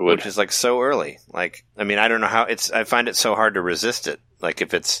before, which is like so early. Like, I mean, I don't know how I find it so hard to resist it. Like,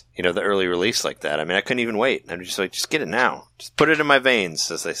 if it's, the early release like that. I mean, I couldn't even wait. I'm just like, just get it now. Just put it in my veins,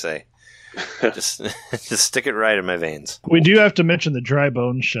 as they say. just stick it right in my veins. We do have to mention the dry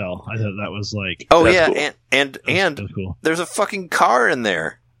bone shell. I thought that was like... Oh, yeah, cool. and cool. There's a fucking car in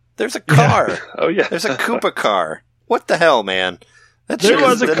there. There's a car. Yeah. Oh, yeah. There's a Koopa car. What the hell, man? There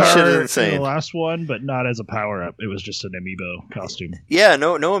was a car in the last one, but not as a power-up. It was just an amiibo costume. Yeah,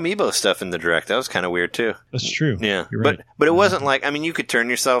 no amiibo stuff in the Direct. That was kind of weird, too. That's true. Yeah, you're right. But it wasn't like... I mean, you could turn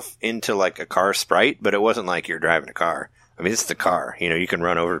yourself into, like, a car sprite, but it wasn't like you're driving a car. I mean, it's the car. You can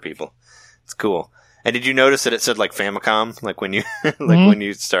run over people. It's cool. And did you notice that it said, like, Famicom, like, when you when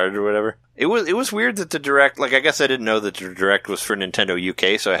you started or whatever? It was weird that the Direct... Like, I guess I didn't know that the Direct was for Nintendo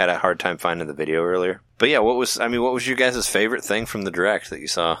UK, so I had a hard time finding the video earlier. But yeah, what was your guys' favorite thing from the Direct that you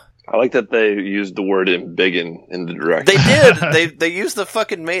saw? I like that they used the word "embiggen" in the Direct. They did. They used the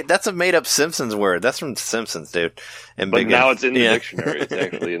fucking that's a made up Simpsons word. That's from Simpsons, dude. Embiggen. But now it's in the dictionary. It's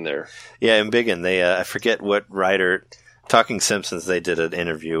actually in there. Yeah, embiggen. They I forget what writer. Talking Simpsons, they did an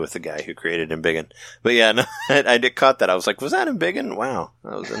interview with the guy who created Embiggen. But yeah, no, I did caught that. I was like, was that Embiggen? Wow,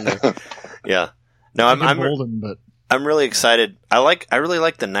 that was in there. Yeah. No, I'm really excited. I really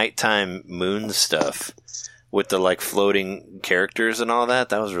like the nighttime moon stuff with the like floating characters and all that.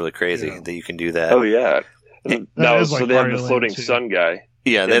 That was really crazy that you can do that. Oh yeah. So they have the floating sun guy.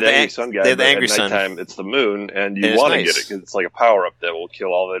 Yeah, they have the angry sun guy. They have the angry sun. At nighttime, it's the moon, and you want to get it because it's like a power up that will kill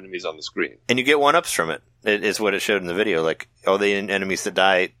all the enemies on the screen. And you get 1-ups from it. It is what it showed in the video. Like, all the enemies that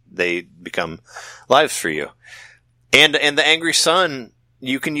die, they become lives for you. And the angry sun,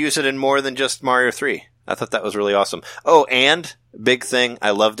 you can use it in more than just Mario 3. I thought that was really awesome. Oh, and big thing,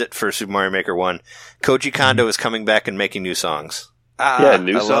 I loved it for Super Mario Maker 1. Koji Kondo is coming back and making new songs.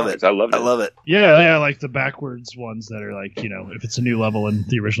 New songs. I love it. Yeah, like the backwards ones that are like, if it's a new level in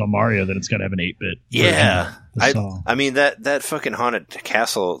the original Mario, then it's got to have an 8-bit. Yeah. I mean, that fucking Haunted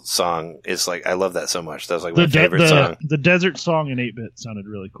Castle song is like, I love that so much. That was like my favorite song. The desert song in 8-bit sounded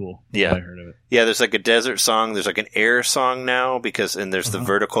really cool. Yeah. I heard of it. Yeah, there's like a desert song. There's like an air song now and there's the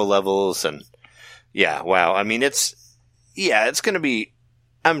vertical levels and yeah, wow. I mean, it's going to be,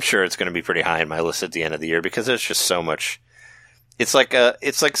 I'm sure it's going to be pretty high in my list at the end of the year because there's just so much. It's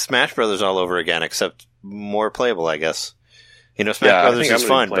like Smash Brothers all over again, except more playable, I guess. Smash Brothers is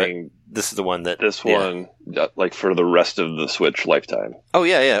fun, but this is the one like for the rest of the Switch lifetime. Oh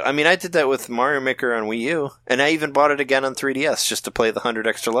yeah. I mean, I did that with Mario Maker on Wii U, and I even bought it again on 3DS just to play the 100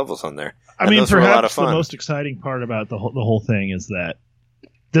 extra levels on there. I mean, perhaps the most exciting part about the whole thing is that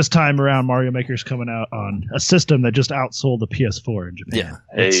this time around, Mario Maker's coming out on a system that just outsold the PS4 in Japan.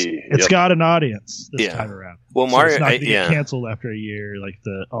 Yeah, it's got an audience this time around. Well, Mario, it's not going to get canceled after a year. Like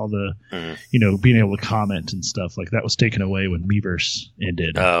being able to comment and stuff like that was taken away when Miiverse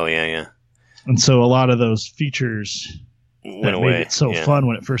ended. Oh yeah. And so a lot of those features went away. Made it so fun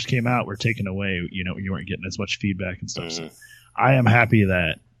when it first came out were taken away. You weren't getting as much feedback and stuff. So I am happy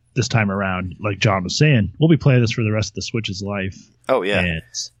that this time around, like John was saying, we'll be playing this for the rest of the Switch's life. Oh, yeah. And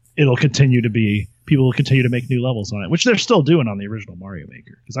it'll continue to be, people will continue to make new levels on it, which they're still doing on the original Mario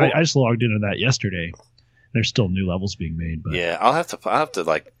Maker. Because I just logged into that yesterday. There's still new levels being made. But yeah, I'll have to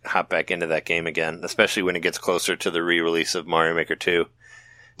like hop back into that game again, especially when it gets closer to the re-release of Mario Maker 2.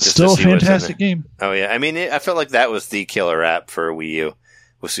 Still a fantastic game. Oh, yeah. I mean, I felt like that was the killer app for Wii U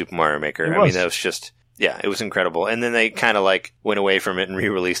with Super Mario Maker. I mean, that was just... Yeah, it was incredible. And then they kind of like went away from it and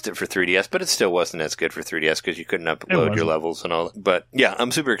re-released it for 3DS, but it still wasn't as good for 3DS because you couldn't upload your levels and all that. But yeah,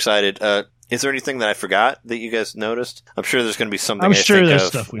 I'm super excited. Is there anything that I forgot that you guys noticed? I'm sure there's going to be something I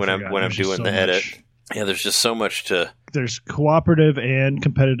think of when I'm doing the edit. Yeah, there's just so much to... There's cooperative and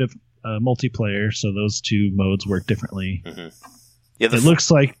competitive multiplayer, so those two modes work differently. Mm-hmm. Yeah, it looks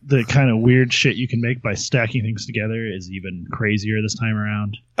like the kind of weird shit you can make by stacking things together is even crazier this time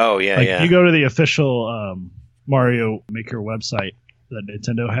around. Oh, yeah, You go to the official Mario Maker website that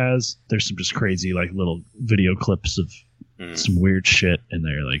Nintendo has, there's some just crazy like little video clips of some weird shit in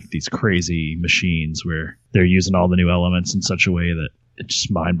there, like these crazy machines where they're using all the new elements in such a way that it's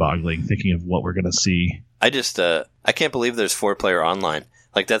just mind-boggling thinking of what we're going to see I can't believe there's 4-player online.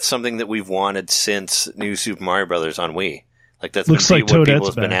 Like, that's something that we've wanted since New Super Mario Brothers on Wii. Like, that's looks been like what Toadette's people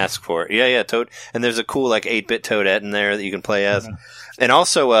have been asked for. Yeah, Toad. And there's a cool, like, 8-bit Toadette in there that you can play as. Yeah. And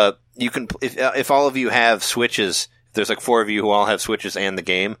also, you can, if all of you have Switches, if there's like 4 of you who all have Switches and the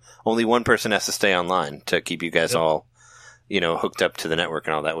game, only one person has to stay online to keep you guys all, hooked up to the network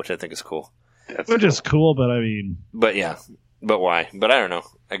and all that, which I think is cool. Which is cool, but I mean... But yeah. But why? But I don't know.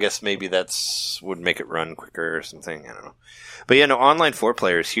 I guess maybe would make it run quicker or something. I don't know. But yeah, no, online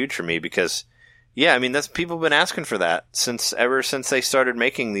 4-player is huge for me because, yeah, I mean, people have been asking for that ever since they started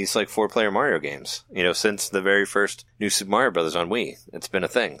making these like 4-player Mario games. Since the very first New Super Mario Brothers on Wii, it's been a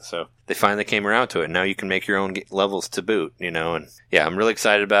thing. So they finally came around to it. Now you can make your own levels to boot. And yeah, I'm really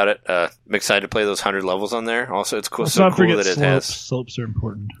excited about it. I'm excited to play those 100 levels on there. Also, it's cool. So cool that it has slopes are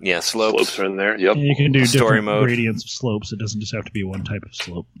important. Yeah, slopes are in there. Yep. And you can do story different mode gradients of slopes. It doesn't just have to be one type of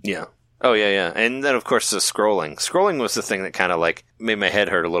slope. Yeah. Oh, yeah. And then, of course, the scrolling. Scrolling was the thing that kind of, like, made my head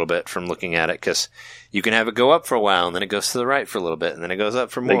hurt a little bit from looking at it, because you can have it go up for a while, and then it goes to the right for a little bit, and then it goes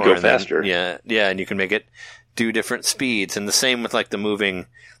up for more. They go faster. Yeah, and you can make it do different speeds, and the same with, like, the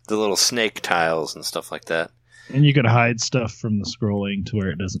little snake tiles and stuff like that. And you could hide stuff from the scrolling to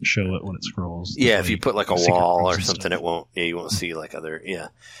where it doesn't show it when it scrolls. Yeah, if you put, like, a wall or something, you won't see, like, other, yeah.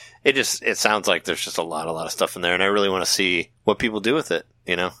 It sounds like there's just a lot of stuff in there, and I really want to see what people do with it.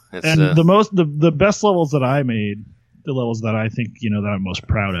 And the best levels that I made, the levels that I think that I'm most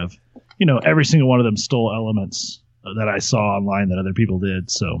proud of, every single one of them stole elements that I saw online that other people did.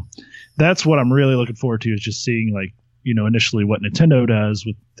 So that's what I'm really looking forward to, is just seeing, like, initially what Nintendo does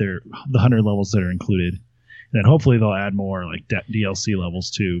with the 100 levels that are included, and then hopefully they'll add more like DLC levels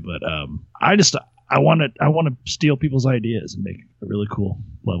too. But I want to steal people's ideas and make a really cool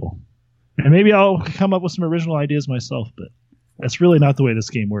level. And maybe I'll come up with some original ideas myself, but that's really not the way this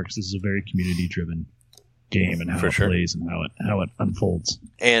game works. This is a very community-driven game, and how it plays and how it unfolds.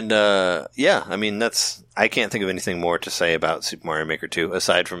 And yeah, I mean, I can't think of anything more to say about Super Mario Maker 2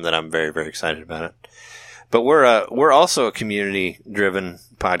 aside from that I'm very, very excited about it. But we're also a community-driven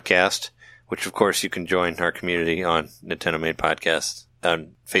podcast, which of course you can join our community on Nintendo Made Podcast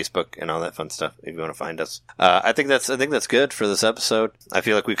on Facebook and all that fun stuff if you want to find us. I think that's good for this episode. I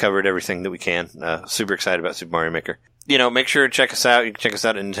feel like we covered everything that we can. Super excited about Super Mario Maker. Make sure to check us out. You can check us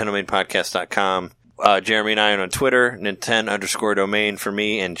out at NintendoMadePodcast.com. Jeremy and I are on Twitter, Nintendo_domain for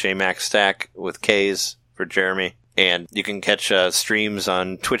me, and JMaxStack with K's for Jeremy. And you can catch streams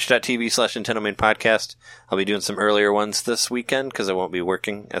on twitch.tv/NintendoMadePodcast. I'll be doing some earlier ones this weekend because I won't be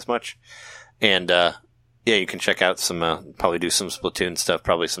working as much. And yeah, you can check out some, probably do some Splatoon stuff,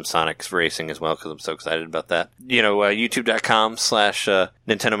 probably some Sonic racing as well, because I'm so excited about that.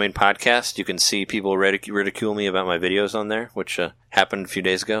 YouTube.com/Nintendo Main Podcast. You can see people ridicule me about my videos on there, which happened a few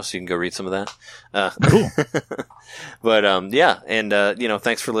days ago, so you can go read some of that. Cool. But, yeah, and,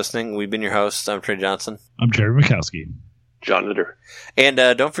 thanks for listening. We've been your hosts. I'm Trey Johnson. I'm Jerry Mikowski. John Litter. And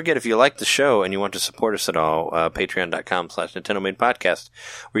don't forget, if you like the show and you want to support us at all, patreon.com/Nintendo Made Podcast,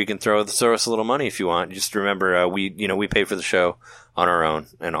 where you can throw us a little money if you want. Just remember, we pay for the show on our own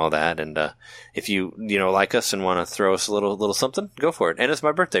and all that. And if you like us and want to throw us a little something, go for it. And it's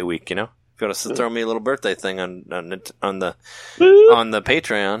my birthday week, If you want to throw me a little birthday thing on the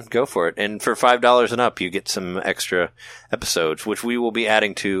Patreon, go for it. And for $5 and up, you get some extra episodes, which we will be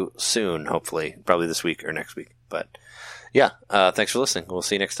adding to soon, hopefully, probably this week or next week. But yeah, thanks for listening. We'll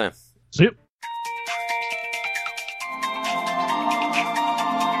see you next time. See you.